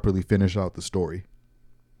actually properly finish out the story.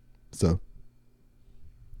 So.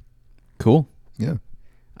 Cool. Yeah.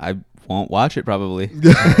 I won't watch it probably.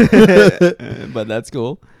 But that's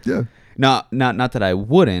cool. Yeah. Not that I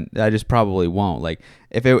wouldn't. I just probably won't. Like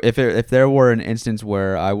if there were an instance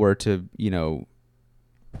where I were to,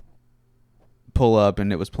 pull up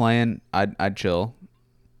and it was playing, I'd chill.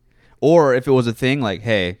 Or if it was a thing like,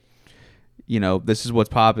 hey, this is what's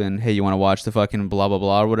popping. Hey, you want to watch the fucking blah blah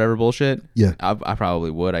blah or whatever bullshit? Yeah. I probably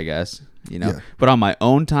would, I guess. Yeah. But on my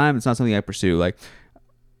own time, it's not something I pursue. Like,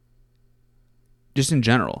 just in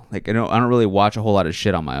general, like I don't really watch a whole lot of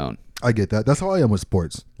shit on my own. I get that. That's how I am with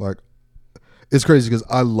sports. Like, it's crazy because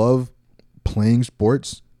I love playing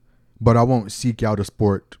sports, but I won't seek out a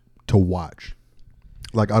sport to watch.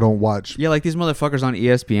 Like, I don't watch. Yeah, like these motherfuckers on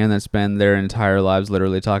ESPN that spend their entire lives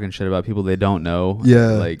literally talking shit about people they don't know. Yeah,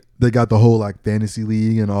 like they got the whole like fantasy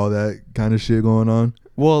league and all that kind of shit going on.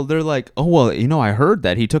 Well, they're like, oh, well, I heard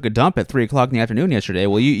that he took a dump at 3:00 in the afternoon yesterday.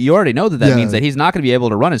 Well, you already know that means that he's not going to be able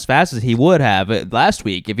to run as fast as he would have last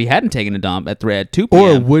week if he hadn't taken a dump at 2 p.m.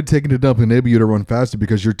 Or would taking a dump enable you to run faster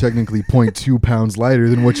because you're technically 0.2 pounds lighter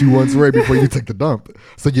than what you once were before you took the dump.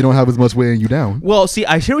 So you don't have as much weighing you down. Well, see,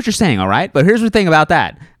 I hear what you're saying, all right? But here's the thing about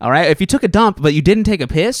that, all right? If you took a dump but you didn't take a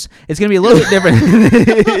piss, it's going to be a little bit different.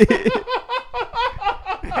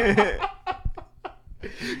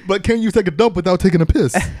 But can you take a dump without taking a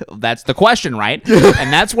piss? That's the question, right?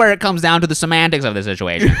 And that's where it comes down to the semantics of the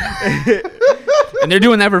situation. And they're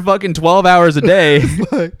doing that for fucking 12 hours a day.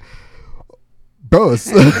 It's like, bro, it's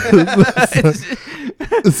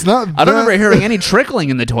not I don't remember hearing any trickling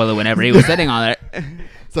in the toilet whenever he was sitting on it.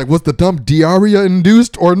 It's like, was the dump diarrhea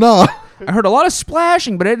induced or not? I heard a lot of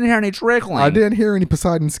splashing, but I didn't hear any trickling. I didn't hear any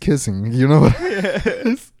Poseidon's kissing. You know what?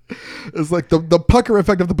 It's like the pucker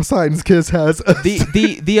effect of the Poseidon's kiss has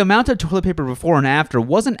the amount of toilet paper before and after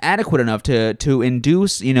wasn't adequate enough to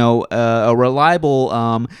induce a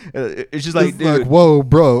reliable it's just like, dude, like, whoa,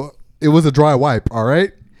 bro, it was a dry wipe, all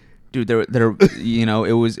right, dude. There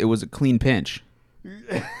it was a clean pinch.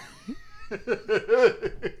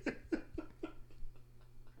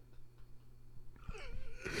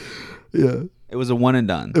 Yeah. It was a one and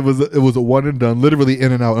done. It was a one and done, literally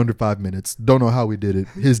in and out under 5 minutes. Don't know how he did it.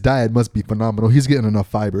 His diet must be phenomenal. He's getting enough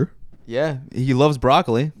fiber. Yeah, he loves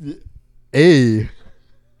broccoli. Hey.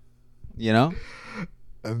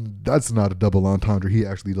 And that's not a double entendre. He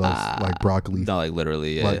actually loves like broccoli. Not like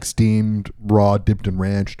literally, yeah. Like steamed, raw, dipped and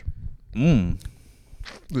ranched. You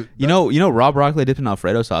know, raw broccoli dipped in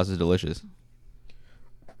Alfredo sauce is delicious.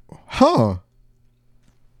 Huh.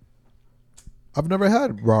 I've never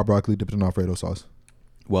had raw broccoli dipped in Alfredo sauce.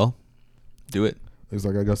 Well, do it. It's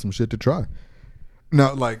like I got some shit to try.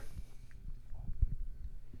 Now, like,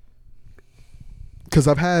 because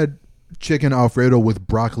I've had chicken Alfredo with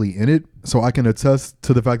broccoli in it, so I can attest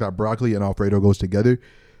to the fact that broccoli and Alfredo goes together.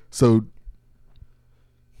 So,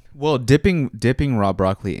 well, dipping raw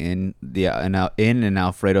broccoli in an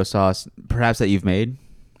Alfredo sauce, perhaps that you've made.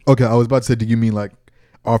 Okay, I was about to say, do you mean like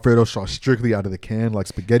Alfredo sauce strictly out of the can, like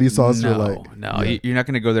spaghetti sauce? No, or like, no, yeah. You're not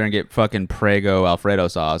gonna go there and get fucking Prego Alfredo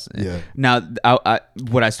sauce. Yeah. Now,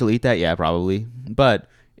 would I still eat that? Yeah, probably. But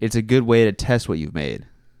it's a good way to test what you've made.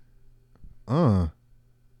 I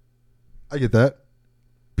get that.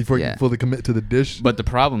 Before you fully commit to the dish. But the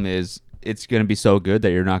problem is, it's gonna be so good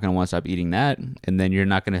that you're not gonna want to stop eating that, and then you're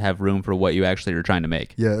not gonna have room for what you actually are trying to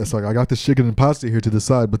make. Yeah, it's like I got this chicken and pasta here to the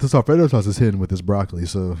side, but this Alfredo sauce is hidden with this broccoli,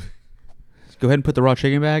 so. Go ahead and put the raw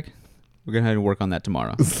chicken back. We're going to have to work on that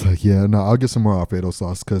tomorrow. It's like, yeah, no, I'll get some more Alfredo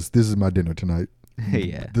sauce because this is my dinner tonight.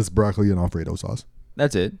 Yeah. This broccoli and Alfredo sauce.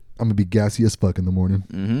 That's it. I'm going to be gassy as fuck in the morning.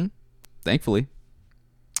 Mm-hmm. Thankfully.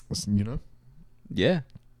 You know? Yeah.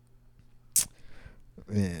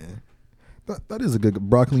 Yeah. That is a good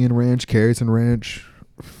broccoli and ranch, carrots and ranch.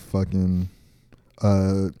 Fucking,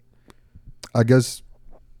 I guess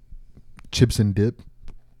chips and dip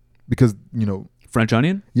because, French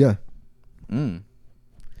onion? Yeah. Some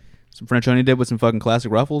French onion dip with some fucking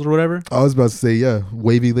classic Ruffles or whatever? I was about to say, yeah.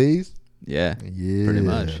 Wavy Lays? Yeah. Yeah. Pretty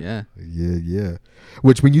much, yeah. Yeah.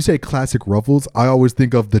 Which, when you say classic Ruffles, I always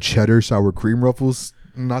think of the cheddar sour cream Ruffles,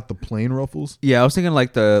 not the plain Ruffles. Yeah, I was thinking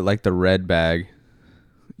like the red bag,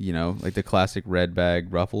 like the classic red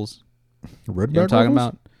bag Ruffles. Red bag you know what I'm talking Ruffles?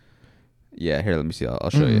 about? Yeah, here, let me see. I'll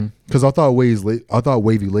show you. Because I thought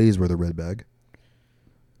Wavy Lays were the red bag.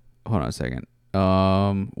 Hold on a second.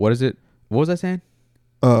 What is it? What was I saying?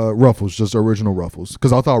 Ruffles, just original Ruffles.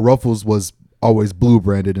 Because I thought Ruffles was always blue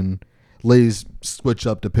branded and Lay's switch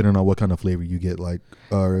up depending on what kind of flavor you get. Like,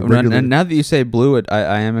 and now that you say blue,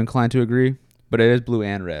 I am inclined to agree. But it is blue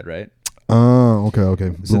and red, right? Oh,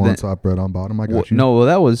 okay. Blue So on top, red on bottom. I got you. No,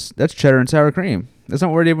 well, that's cheddar and sour cream. That's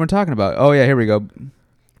not what we're even talking about. Oh, yeah, here we go.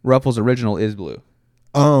 Ruffles original is blue.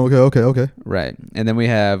 Oh, okay. Right. And then we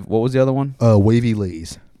have, what was the other one? Wavy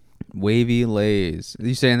Lays. Wavy Lays. Are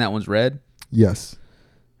you saying that one's red? Yes.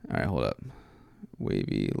 All right, hold up.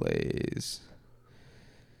 Wavy Lays.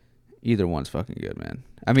 Either one's fucking good, man.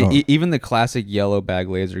 I mean, even the classic yellow bag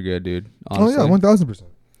Lays are good, dude. Honestly. Oh, yeah, 1,000%.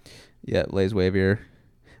 Yeah, Lays wavier.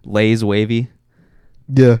 Lays wavy.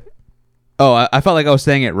 Yeah. Oh, I felt like I was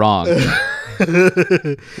saying it wrong.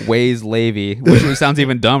 Ways Lavy, which sounds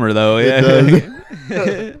even dumber, though.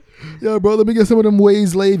 Yeah. Yeah, bro, let me get some of them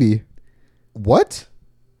Ways Lavy. What?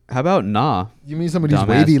 How about nah? You mean some of these Dumbass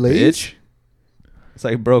Wavy Lays? bitch. It's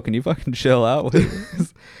like, bro, can you fucking chill out?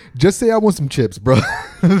 Just say I want some chips, bro.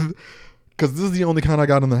 Because this is the only kind I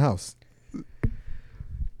got in the house.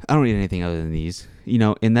 I don't eat anything other than these. You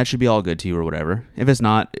know, and that should be all good to you or whatever. If it's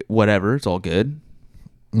not, whatever, it's all good.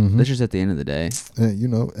 Mm-hmm. That's just at the end of the day. You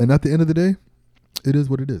know, and at the end of the day, it is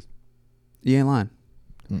what it is. You ain't lying.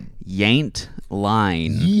 You ain't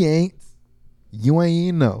lying. You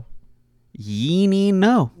ain't know. Yeeny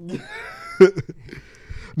no.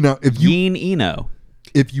 Now,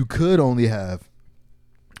 if you could only have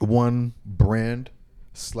one brand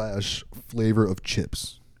 / flavor of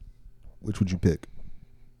chips, which would you pick?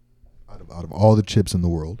 Out of all the chips in the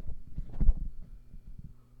world.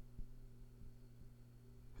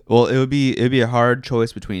 Well, it'd be a hard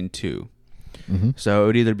choice between two. Mm-hmm. So it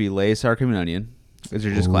would either be Lay's sour cream and onion, because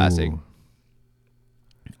they're just classic,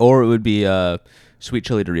 or it would be sweet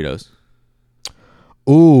chili Doritos.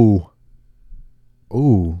 Ooh.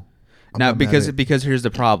 Now, because here's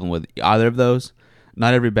the problem with either of those,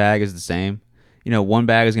 not every bag is the same. You know, one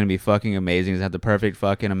bag is gonna be fucking amazing, it's gonna have the perfect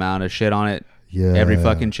fucking amount of shit on it. Yeah. Every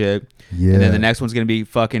fucking chip. Yeah. And then the next one's gonna be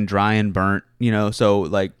fucking dry and burnt. You know, so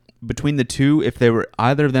like between the two, if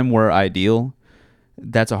either of them were ideal,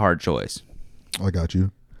 that's a hard choice. I got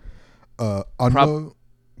you. Go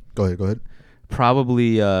ahead.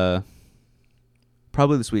 Probably the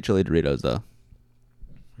sweet chili Doritos though.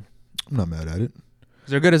 I'm not mad at it.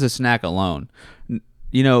 They're good as a snack alone.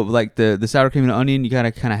 You know, like the sour cream and onion, you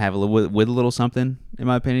gotta kind of have a little with a little something, in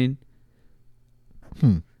my opinion.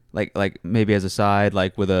 Like maybe as a side,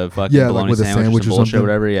 like with a fucking bologna sandwich or some bullshit, something.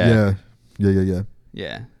 Whatever. Yeah.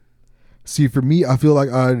 Yeah. See, for me, I feel like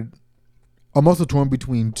I'm also torn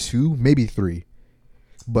between two, maybe three,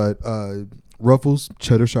 but Ruffles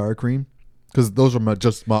cheddar sour cream, because those are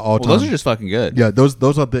just my all time. Well, those are just fucking good. Yeah, those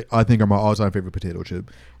I think are my all time favorite potato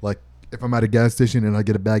chip. Like if I'm at a gas station and I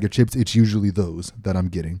get a bag of chips, it's usually those that I'm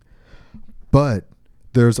getting. But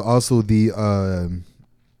there's also the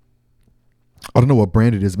I don't know what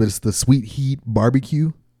brand it is, but it's the Sweet Heat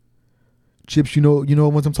barbecue chips. You know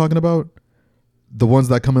what ones I'm talking about? The ones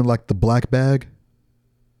that come in like the black bag.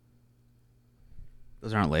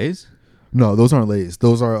 Those aren't Lay's? No, those aren't Lay's.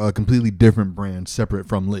 Those are a completely different brand, separate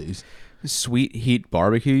from Lay's. Sweet Heat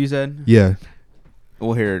barbecue, you said? Yeah.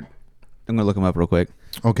 Well, here, I'm gonna look them up real quick.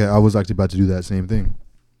 Okay, I was actually about to do that same thing.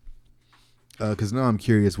 Because now I'm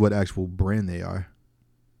curious what actual brand they are.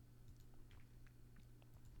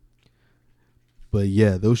 But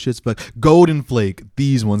yeah, those shits. But Golden Flake,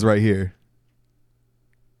 these ones right here.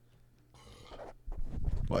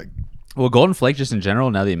 Like, well, Golden Flake, just in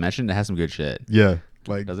general, now that you mentioned, it has some good shit. Yeah,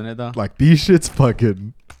 like, doesn't it though? Like these shits,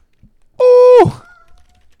 fucking. Oh,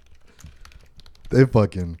 they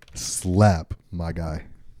fucking slap, my guy.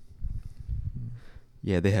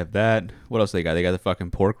 Yeah, they have that. What else they got? They got the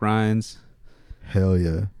fucking pork rinds. Hell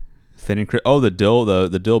yeah. Thin and crisp. Oh, the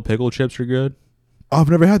dill pickle chips are good. Oh, I've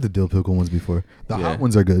never had the dill pickle ones before. The hot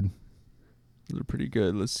ones are good. Those are pretty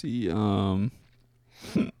good. Let's see.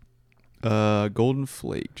 Golden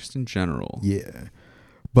Flake, just in general. Yeah.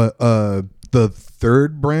 But the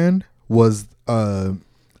third brand was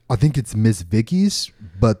I think it's Miss Vicky's,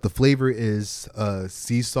 but the flavor is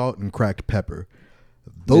sea salt and cracked pepper.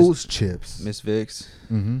 Those chips, Miss Vicks,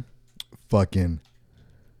 fucking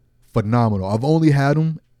phenomenal. I've only had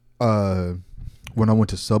them when I went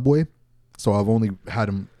to Subway, so I've only had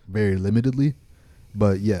them very limitedly.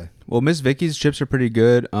 But yeah. Well, Miss Vicky's chips are pretty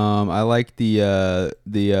good. I like the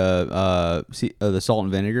salt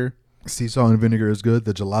and vinegar. Sea salt and vinegar is good.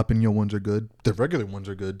 The jalapeno ones are good. The regular ones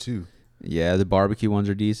are good too. Yeah, the barbecue ones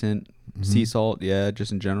are decent. Sea salt, yeah,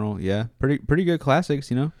 just in general, yeah, pretty good classics,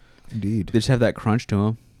 you know. Indeed. They just have that crunch to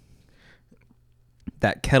them.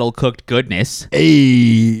 That kettle cooked goodness.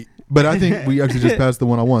 Hey, but I think we actually just passed the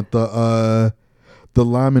one I want. The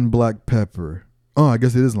lime and black pepper. Oh, I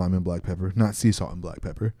guess it is lime and black pepper, not sea salt and black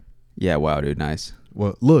pepper. Yeah, wow, dude, nice.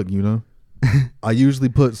 Well, look, I usually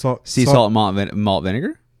put salt. Sea salt and malt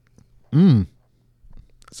vinegar?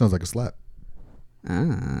 Sounds like a slap.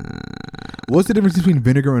 What's the difference between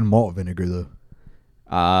vinegar and malt vinegar, though?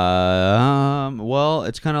 Well,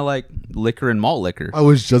 it's kind of like liquor and malt liquor. I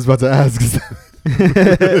was just about to ask.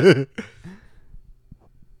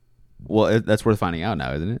 Well, that's worth finding out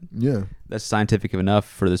now, isn't it? Yeah. That's scientific enough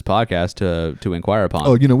for this podcast to inquire upon.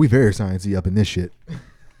 Oh, we very sciencey up in this shit.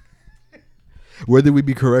 Whether we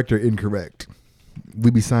be correct or incorrect,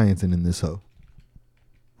 we be sciencing in this hoe.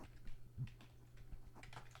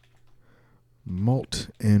 Malt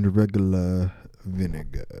and regular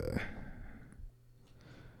vinegar.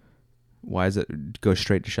 Why does it go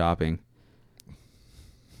straight to shopping?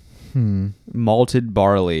 Malted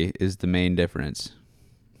barley is the main difference.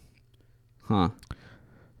 Huh.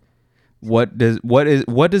 What does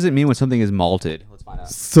it mean when something is malted? Let's find out.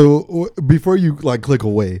 So before you click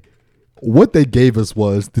away, what they gave us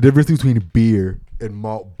was the difference between beer and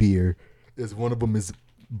malt beer is one of them is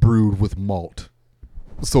brewed with malt.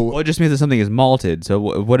 So Well, it just means that something is malted. So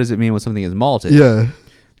what does it mean when something is malted? yeah,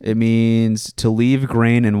 It means to leave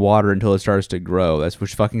grain in water until it starts to grow.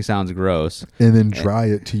 Which fucking sounds gross. and then dry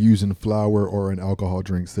it to use in flour or in alcohol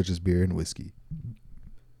drinks such as beer and whiskey.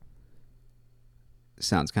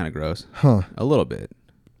 Sounds kind of gross. Huh. A little bit.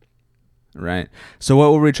 Right. So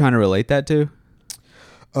what were we trying to relate that to?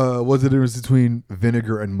 What's the difference between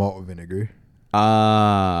vinegar and malt vinegar?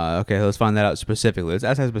 Okay, let's find that out specifically. Let's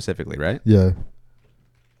ask that specifically, right? Yeah.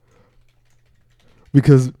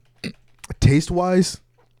 Because taste wise,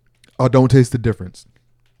 I don't taste the difference.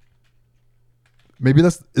 Maybe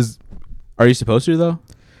Are you supposed to, though?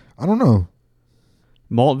 I don't know.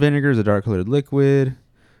 Malt vinegar is a dark colored liquid.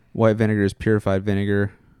 White vinegar is purified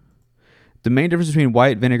vinegar. The main difference between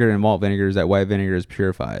white vinegar and malt vinegar is that white vinegar is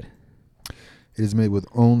purified. It is made with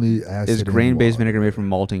only acid. It's grain-based vinegar made from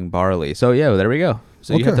malting barley. So yeah, there we go.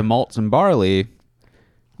 So you have to malt some barley,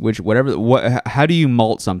 how do you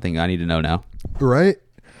malt something? I need to know now. Right?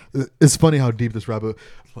 It's funny how deep this rabbit.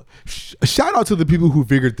 Shout out to the people who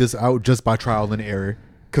figured this out just by trial and error,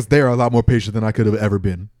 because they are a lot more patient than I could have ever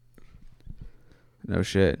been. No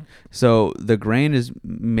shit. So the grain is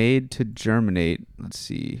made to germinate, let's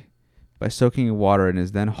see, by soaking in water and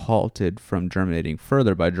is then halted from germinating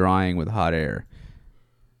further by drying with hot air.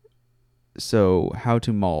 So how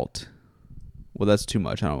to malt? Well, that's too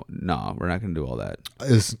much. We're not going to do all that.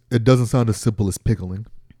 It doesn't sound as simple as pickling.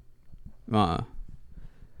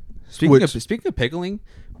 Speaking of pickling,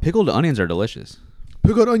 pickled onions are delicious.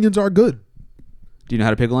 Pickled onions are good. Do you know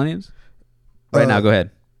how to pickle onions? Right now, go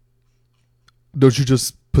ahead. Don't you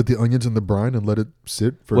just put the onions in the brine and let it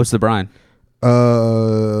sit for? What's the brine?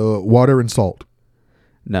 Water and salt.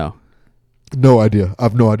 No. No idea. I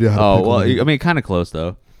have no idea how to pickle onions. I mean, kind of close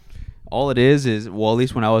though. All it is, well, at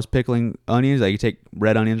least when I was pickling onions, like you take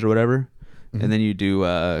red onions or whatever, and then you do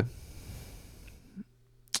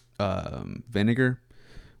vinegar,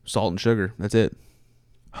 salt, and sugar. That's it.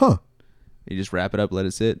 Huh. You just wrap it up, let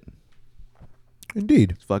it sit.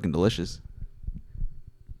 Indeed. It's fucking delicious.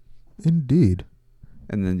 Indeed.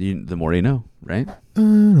 And then the more you know, right?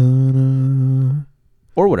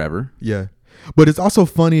 Or whatever. Yeah. But it's also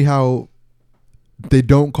funny how they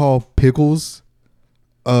don't call pickles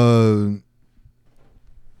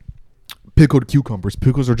pickled cucumbers.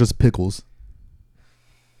 Pickles are just pickles.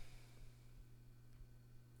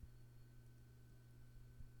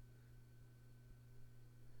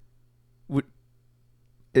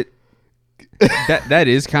 That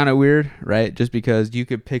is kind of weird, right? Just because you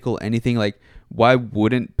could pickle anything. Like, why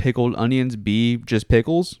wouldn't pickled onions be just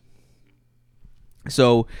pickles?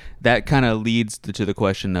 So that kind of leads to the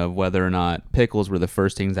question of whether or not pickles were the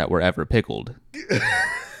first things that were ever pickled.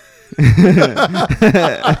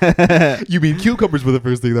 You mean cucumbers were the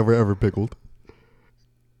first thing that were ever pickled?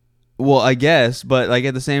 Well, I guess, but like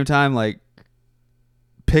at the same time, like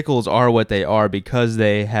pickles are what they are because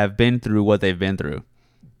they have been through what they've been through.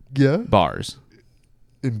 Yeah. Bars.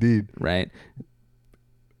 Indeed. Right.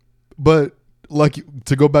 But like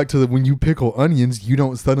to go back to when you pickle onions, you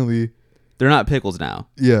don't suddenly. They're not pickles now.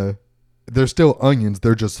 Yeah. They're still onions.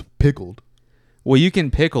 They're just pickled. Well, you can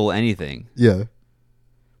pickle anything. Yeah.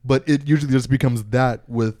 But it usually just becomes that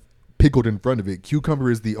with pickled in front of it. Cucumber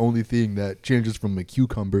is the only thing that changes from a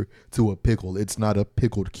cucumber to a pickle. It's not a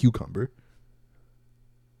pickled cucumber.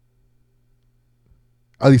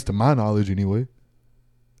 At least to my knowledge, anyway.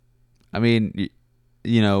 I mean,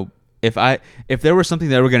 you know, if there was something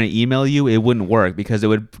that were going to email you, it wouldn't work because it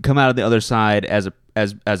would come out of the other side as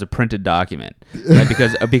a printed document, right?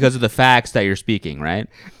 because of the facts that you're speaking, right?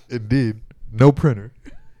 Indeed, no printer.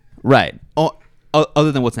 Right. Oh,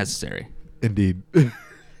 other than what's necessary. Indeed.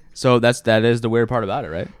 So that is the weird part about it,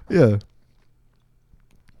 right? Yeah.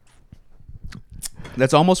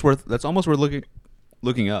 That's almost worth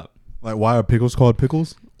looking up. Like, why are pickles called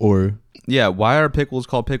pickles? Or Yeah, why are pickles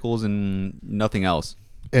called pickles and nothing else?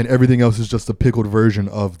 and everything else is just a pickled version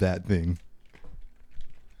of that thing.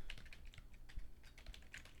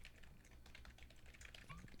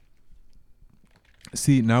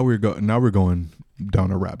 See, now we're going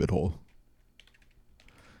down a rabbit hole.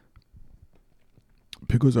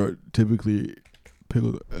 Pickles are typically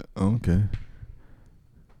pickled. Okay.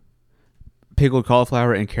 Pickled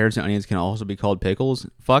cauliflower and carrots and onions can also be called pickles?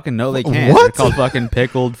 Fucking no, they can't. What? They're called fucking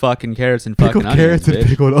pickled fucking carrots and fucking Pickled carrots onions, and bitch.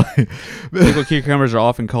 pickled onions. Pickled cucumbers are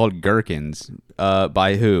often called gherkins.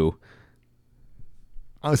 By who?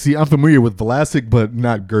 See, I'm familiar with Vlasic, but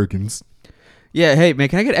not gherkins. Yeah, hey man,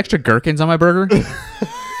 can I get extra gherkins on my burger?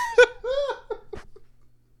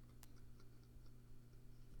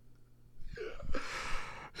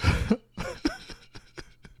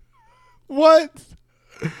 What?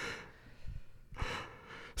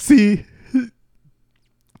 See,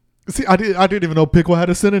 I didn't even know pickle had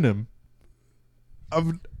a synonym.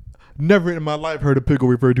 I've never in my life heard a pickle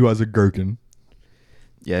referred to as a gherkin.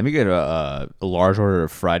 Yeah, let me get a large order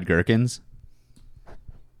of fried gherkins.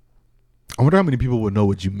 I wonder how many people would know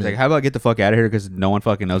what you Like, meant. how about get the fuck out of here because no one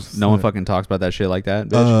fucking knows. No one fucking talks about that shit like that.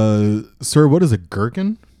 Bitch. Sir, what is a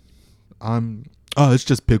gherkin? It's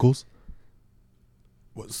just pickles.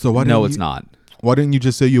 So why? No, it's not. Why didn't you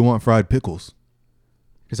just say you want fried pickles?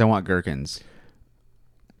 Because I want gherkins.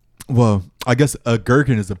 Well, I guess a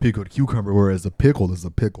gherkin is a pickled cucumber, whereas a pickle is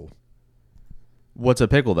a pickle. What's a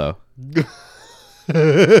pickle though?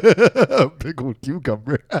 Pickled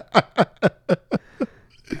cucumber.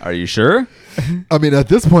 Are you sure? I mean, at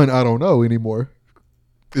this point, I don't know anymore.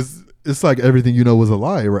 It's like everything you know was a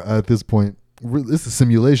lie at this point. It's a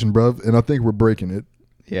simulation, bruv, and I think we're breaking it.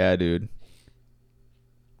 Yeah, dude.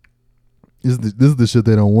 This is the shit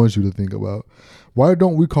they don't want you to think about. Why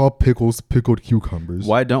don't we call pickles pickled cucumbers?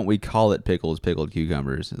 Why don't we call it pickles pickled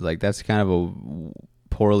cucumbers? Like, that's kind of a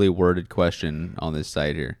poorly worded question on this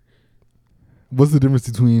site here. What's the difference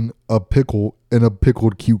between a pickle and a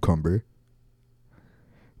pickled cucumber?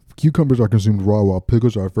 Cucumbers are consumed raw, while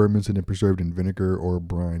pickles are fermented and preserved in vinegar or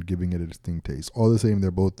brine, giving it a distinct taste. All the same,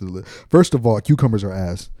 they're both First of all, cucumbers are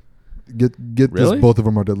ass. Get Really? this. Both of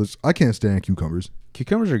them are delicious. I can't stand cucumbers.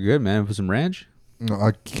 Cucumbers are good, man. With some ranch, No,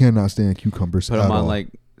 I cannot stand cucumbers put at them on all. like,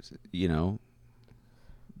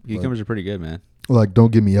 cucumbers are pretty good, man. Like,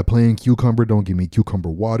 don't give me a plain cucumber. Don't give me cucumber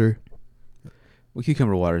water. Well,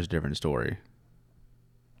 cucumber water is a different story.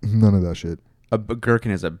 None of that shit. A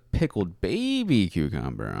gherkin is a pickled baby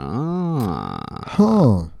cucumber. Ah.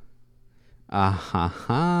 Huh. Ah ha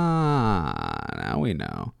ha. Now we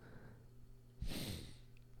know.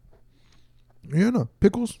 Yeah, no.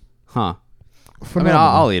 Pickles? Huh. Phenomenal. I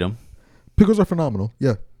mean, I'll eat them. Pickles are phenomenal.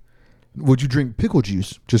 Yeah. Would you drink pickle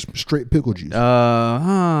juice? Just straight pickle juice?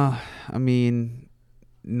 I mean,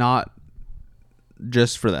 not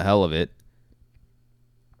just for the hell of it.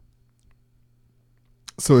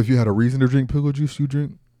 So if you had a reason to drink pickle juice, you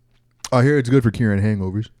drink? I hear it's good for curing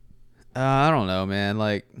hangovers. I don't know, man.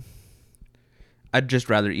 Like, I'd just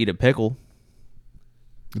rather eat a pickle.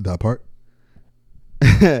 That part?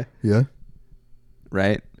 Yeah.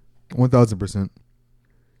 Right? 1,000%.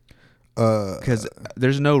 Because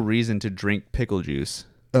there's no reason to drink pickle juice.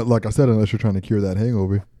 Like I said, unless you're trying to cure that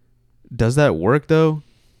hangover. Does that work, though?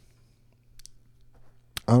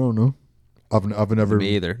 I don't know. I've never. Me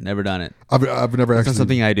either. Never done it. I've never It's actually. not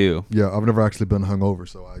something I do. Yeah, I've never actually been hungover,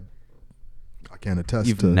 so I can't attest.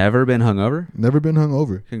 You've to never been hungover? never been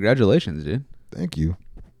hungover. Congratulations, dude. Thank you.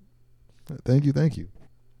 Thank you.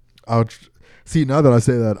 See, now that I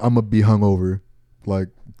say that, I'm gonna be hungover. Like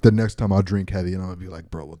the next time I drink heavy, and I'm gonna be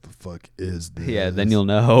like, bro, what the fuck is this? Yeah, then you'll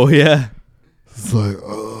know. Yeah. It's like,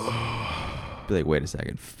 ugh. Be like, wait a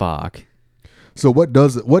second. Fuck. So what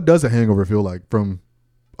does a hangover feel like from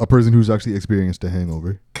a person who's actually experienced a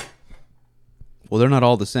hangover? Well, they're not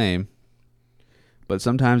all the same. But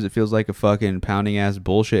sometimes it feels like a fucking pounding ass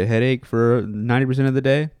bullshit headache for 90% of the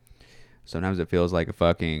day. Sometimes it feels like a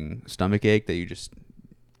fucking stomach ache that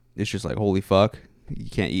it's just like, holy fuck. You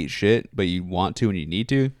can't eat shit, but you want to and you need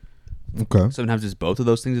to. Okay. Sometimes it's both of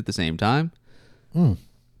those things at the same time. Mm.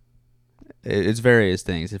 It's various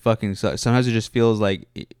things. It fucking sucks. Sometimes it just feels like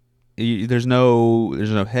there's no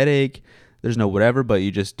headache, there's no whatever, but you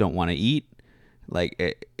just don't want to eat. Like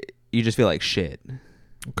you just feel like shit.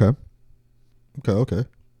 Okay.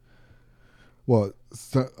 Well,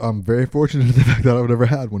 I'm very fortunate in the fact that I've never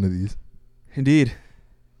had one of these. Indeed,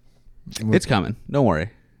 it's coming. Don't worry.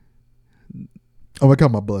 Oh, I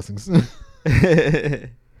count my blessings, and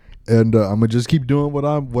I'm gonna just keep doing what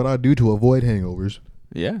I do to avoid hangovers.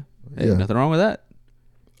 Yeah. Hey, Yeah. nothing wrong with that.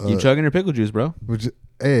 Keep chugging your pickle juice, bro. Which,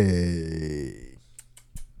 hey,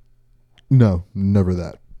 No, never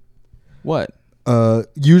that. What?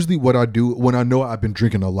 Usually what I do when I know I've been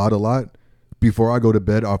drinking a lot, before I go to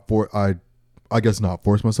bed, I guess not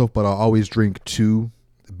force myself, but I always drink 2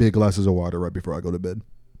 big glasses of water right before I go to bed.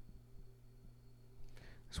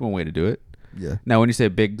 That's one way to do it. Yeah. Now, when you say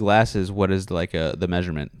big glasses, what is like the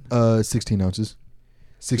measurement? 16 ounces.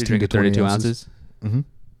 16 to 32 ounces. Mm-hmm.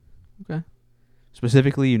 Okay.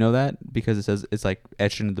 Specifically, you know that because it says it's like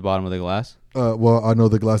etched into the bottom of the glass. Well, I know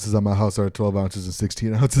the glasses at my house are 12 ounces and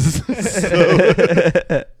 16 ounces.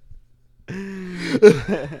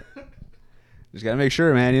 Just gotta make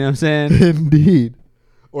sure, man. You know what I'm saying? Indeed.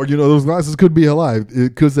 Or, those glasses could be alive.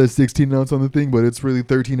 It could say 16 ounce on the thing, but it's really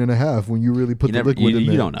 13 and a half when you really put the liquid in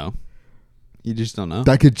there. You don't know. You just don't know.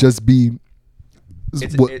 That could just be...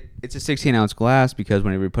 It's a 16 ounce glass because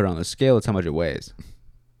whenever you put it on the scale, it's how much it weighs.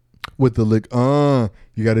 With the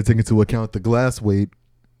you got to take into account the glass weight.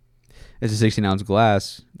 It's a 16 ounce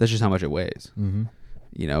glass. That's just how much it weighs. Mm-hmm.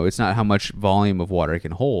 It's not how much volume of water it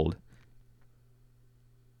can hold.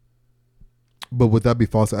 But would that be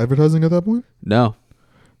false advertising at that point? No.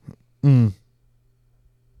 I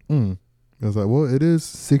was like, well, it is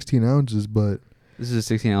 16 ounces, but... This is a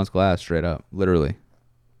 16 ounce glass, straight up. Literally.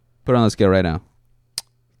 Put it on the scale right now.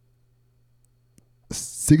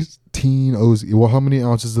 16 oz. Well, how many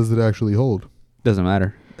ounces does it actually hold? Doesn't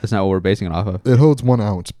matter. That's not what we're basing it off of. It holds 1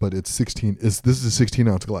 ounce, but it's 16. This is a 16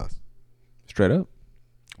 ounce glass. Straight up.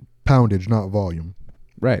 Poundage, not volume.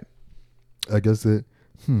 Right. I guess it...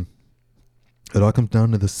 It all comes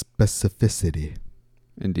down to the specificity.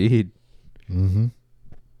 Indeed. Mm-hmm.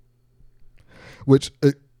 Which,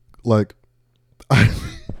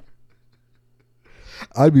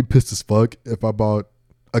 I'd be pissed as fuck if I bought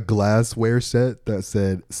a glassware set that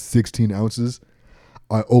said 16 ounces.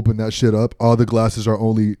 I open that shit up. All the glasses are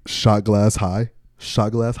only shot glass height.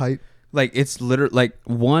 Like, it's literally, like,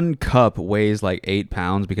 1 cup weighs like 8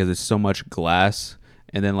 pounds because it's so much glass.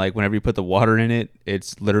 And then, like, whenever you put the water in it,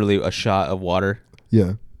 it's literally a shot of water.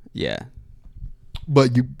 Yeah. Yeah.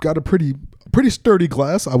 But you got a pretty sturdy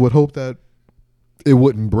glass. I would hope that it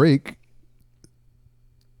wouldn't break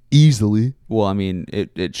easily. Well, I mean,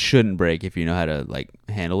 it shouldn't break if you know how to, like,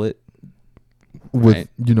 handle it. With, right?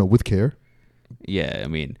 With care. Yeah, I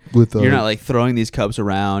mean, with you're not, like, throwing these cups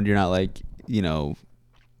around. You're not, like,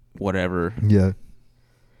 whatever. Yeah.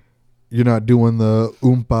 You're not doing the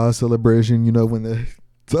Oompa celebration, when the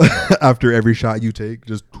after every shot you take,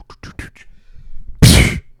 just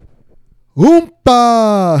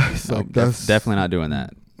Oompa. It's like, that's definitely not doing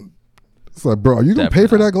that. It's like, bro, are you gonna pay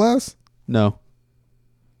for that glass? No.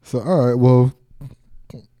 So, all right, well,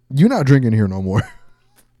 you're not drinking here no more.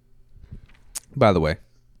 By the way,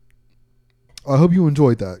 I hope you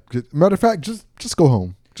enjoyed that. Matter of fact, just go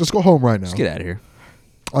home. Just go home right now. Just get out of here.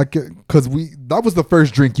 Because that was the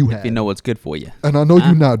first drink you had. If you know what's good for you. And I know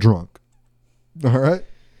you're not drunk. All right?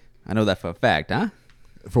 I know that for a fact, huh?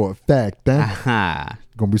 For a fact, huh? Aha.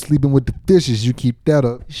 Gonna be sleeping with the fishes. You keep that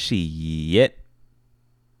up. Shit.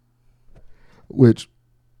 Which,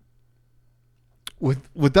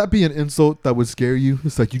 would that be an insult that would scare you?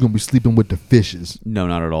 It's like you're gonna be sleeping with the fishes. No,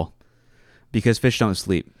 not at all. Because fish don't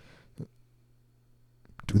sleep.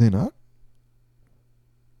 Do they not?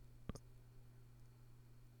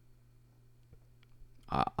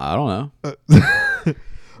 I don't know.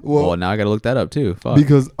 Well, now I got to look that up too. Fuck.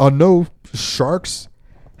 Because I know sharks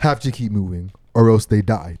have to keep moving or else they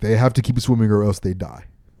die. They have to keep swimming or else they die.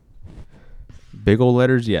 Big old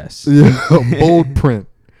letters, yes. Yeah, bold print.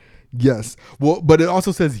 Yes. Well, but it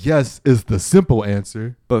also says yes is the simple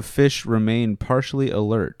answer. But fish remain partially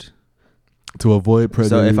alert. To avoid predators.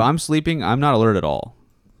 So if I'm sleeping, I'm not alert at all.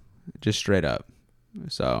 Just straight up.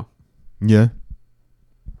 So. Yeah.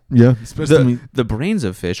 Yeah. Especially the brains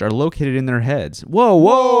of fish are located in their heads. Whoa.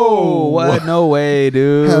 What? No way,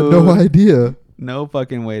 dude. I had no idea. No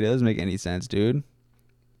fucking way. That doesn't make any sense, dude.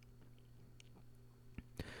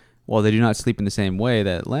 Well, they do not sleep in the same way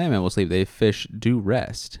that land mammals sleep. Fish do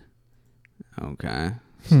rest. Okay.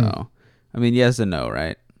 So, I mean, yes and no,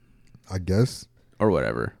 right? I guess. Or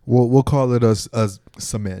whatever. We'll call it as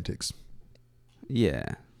semantics.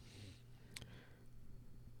 Yeah.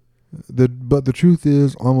 But the truth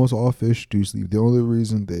is, almost all fish do sleep. The only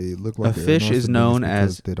reason they look like a fish is known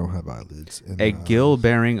as they don't have eyelids. A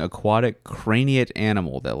gill-bearing aquatic craniate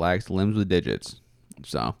animal that lacks limbs with digits.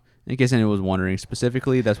 So, in case anyone was wondering,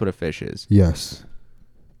 specifically, that's what a fish is. Yes.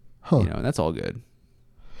 Huh. That's all good.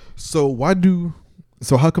 So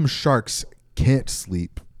how come sharks can't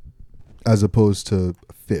sleep as opposed to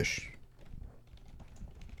fish?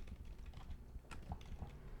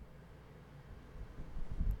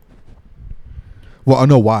 Well, I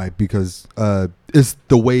know why, because it's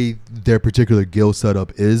the way their particular gill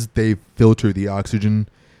setup is. They filter the oxygen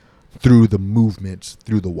through the movement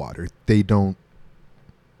through the water. They don't.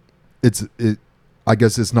 I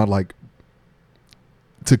guess it's not like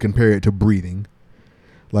to compare it to breathing,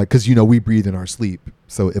 like because we breathe in our sleep.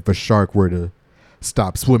 So if a shark were to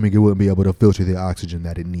stop swimming, it wouldn't be able to filter the oxygen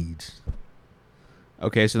that it needs.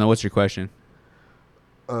 Okay, so now what's your question?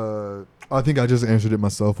 I think I just answered it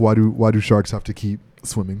myself. Why do sharks have to keep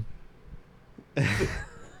swimming?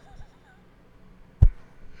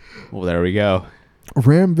 Well, there we go.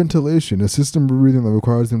 Ram ventilation, a system of breathing that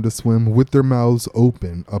requires them to swim with their mouths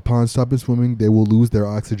open. Upon stopping swimming, they will lose their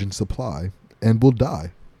oxygen supply and will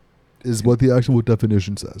die, is what the actual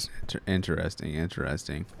definition says. Interesting.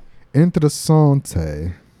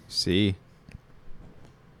 Interessante. See?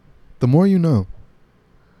 The more you know.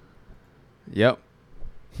 Yep.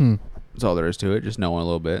 That's all there is to it. Just knowing a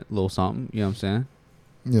little bit, a little something. You know what I'm saying?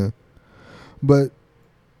 Yeah. But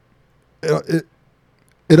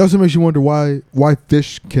it also makes you wonder why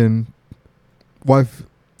fish can well,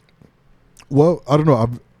 I don't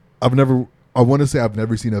know. I want to say I've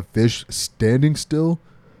never seen a fish standing still,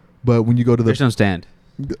 but when you go to the fish don't stand.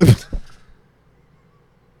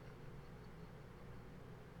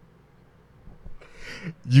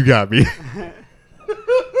 You got me.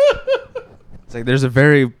 It's like there's a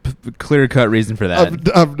very clear-cut reason for that.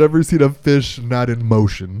 I've never seen a fish not in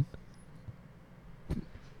motion.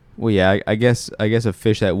 Well, yeah, I guess a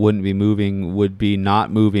fish that wouldn't be moving would be not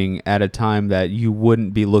moving at a time that you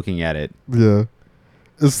wouldn't be looking at it. Yeah.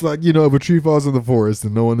 It's like, if a tree falls in the forest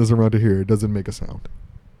and no one is around to hear it, doesn't make a sound.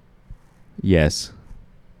 Yes.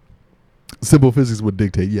 Simple physics would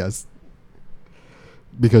dictate yes.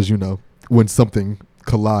 Because, when something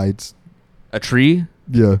collides. A tree?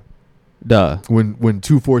 Yeah. Duh. When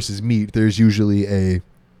two forces meet, there's usually a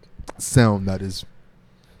sound that is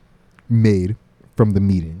made from the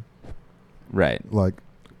meeting. Right. Like,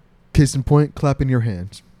 case in point, clapping your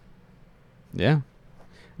hands. Yeah.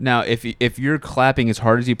 Now, if you're clapping as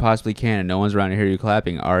hard as you possibly can and no one's around to hear you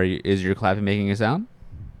clapping, is your clapping making a sound?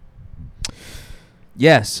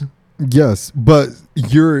 Yes. Yes, but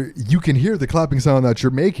you can hear the clapping sound that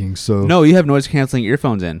you're making. So no, you have noise canceling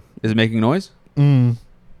earphones in. Is it making noise?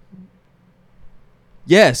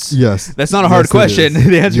 Yes. Yes. That's not a hard question.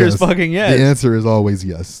 The answer is fucking yes. The answer is always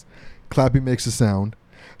yes. Clapping makes a sound.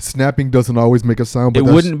 Snapping doesn't always make a sound. But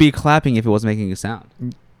it wouldn't be clapping if it wasn't making a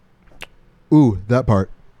sound. Ooh, that part.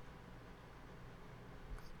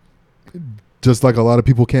 Just like a lot of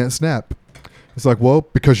people can't snap. It's like, well,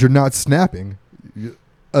 because you're not snapping.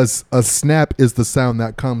 A snap is the sound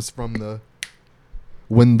that comes from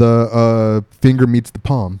when the finger meets the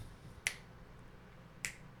palm.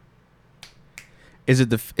 Is it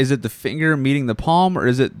the finger meeting the palm, or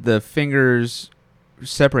is it the fingers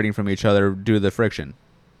separating from each other due to the friction?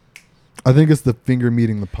 I think it's the finger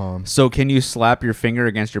meeting the palm. So can you slap your finger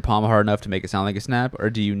against your palm hard enough to make it sound like a snap,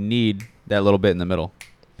 or do you need that little bit in the middle?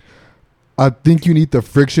 I think you need the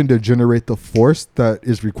friction to generate the force that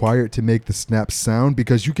is required to make the snap sound,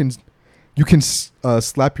 because you can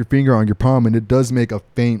slap your finger on your palm and it does make a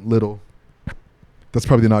faint little. That's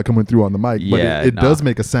probably not coming through on the mic, but it does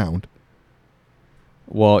make a sound.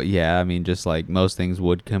 Well, yeah, I mean, just like most things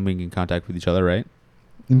would coming in contact with each other, right?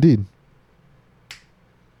 Indeed.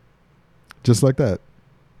 Just like that.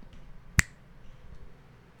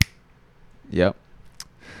 Yep.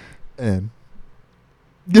 And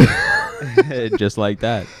just like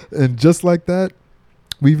that. And just like that,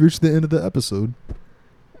 we've reached the end of the episode.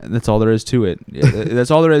 And that's all there is to it. That's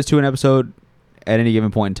all there is to an episode at any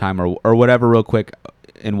given point in time, or whatever, real quick,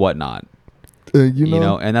 and whatnot. You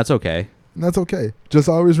know, and that's okay. That's okay. Just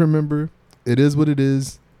always remember, it is what it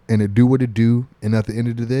is, and it do what it do, and at the end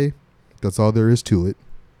of the day, that's all there is to it.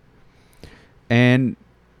 And,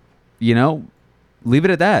 leave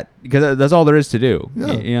it at that, because that's all there is to do.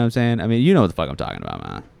 Yeah. You know what I'm saying? I mean, you know what the fuck I'm talking about,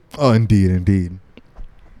 man. Oh, indeed.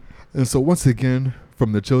 And so once again,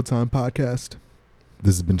 from the Chill Time Podcast,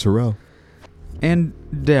 this has been Terrell. And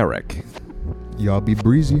Derek. Y'all be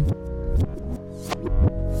breezy.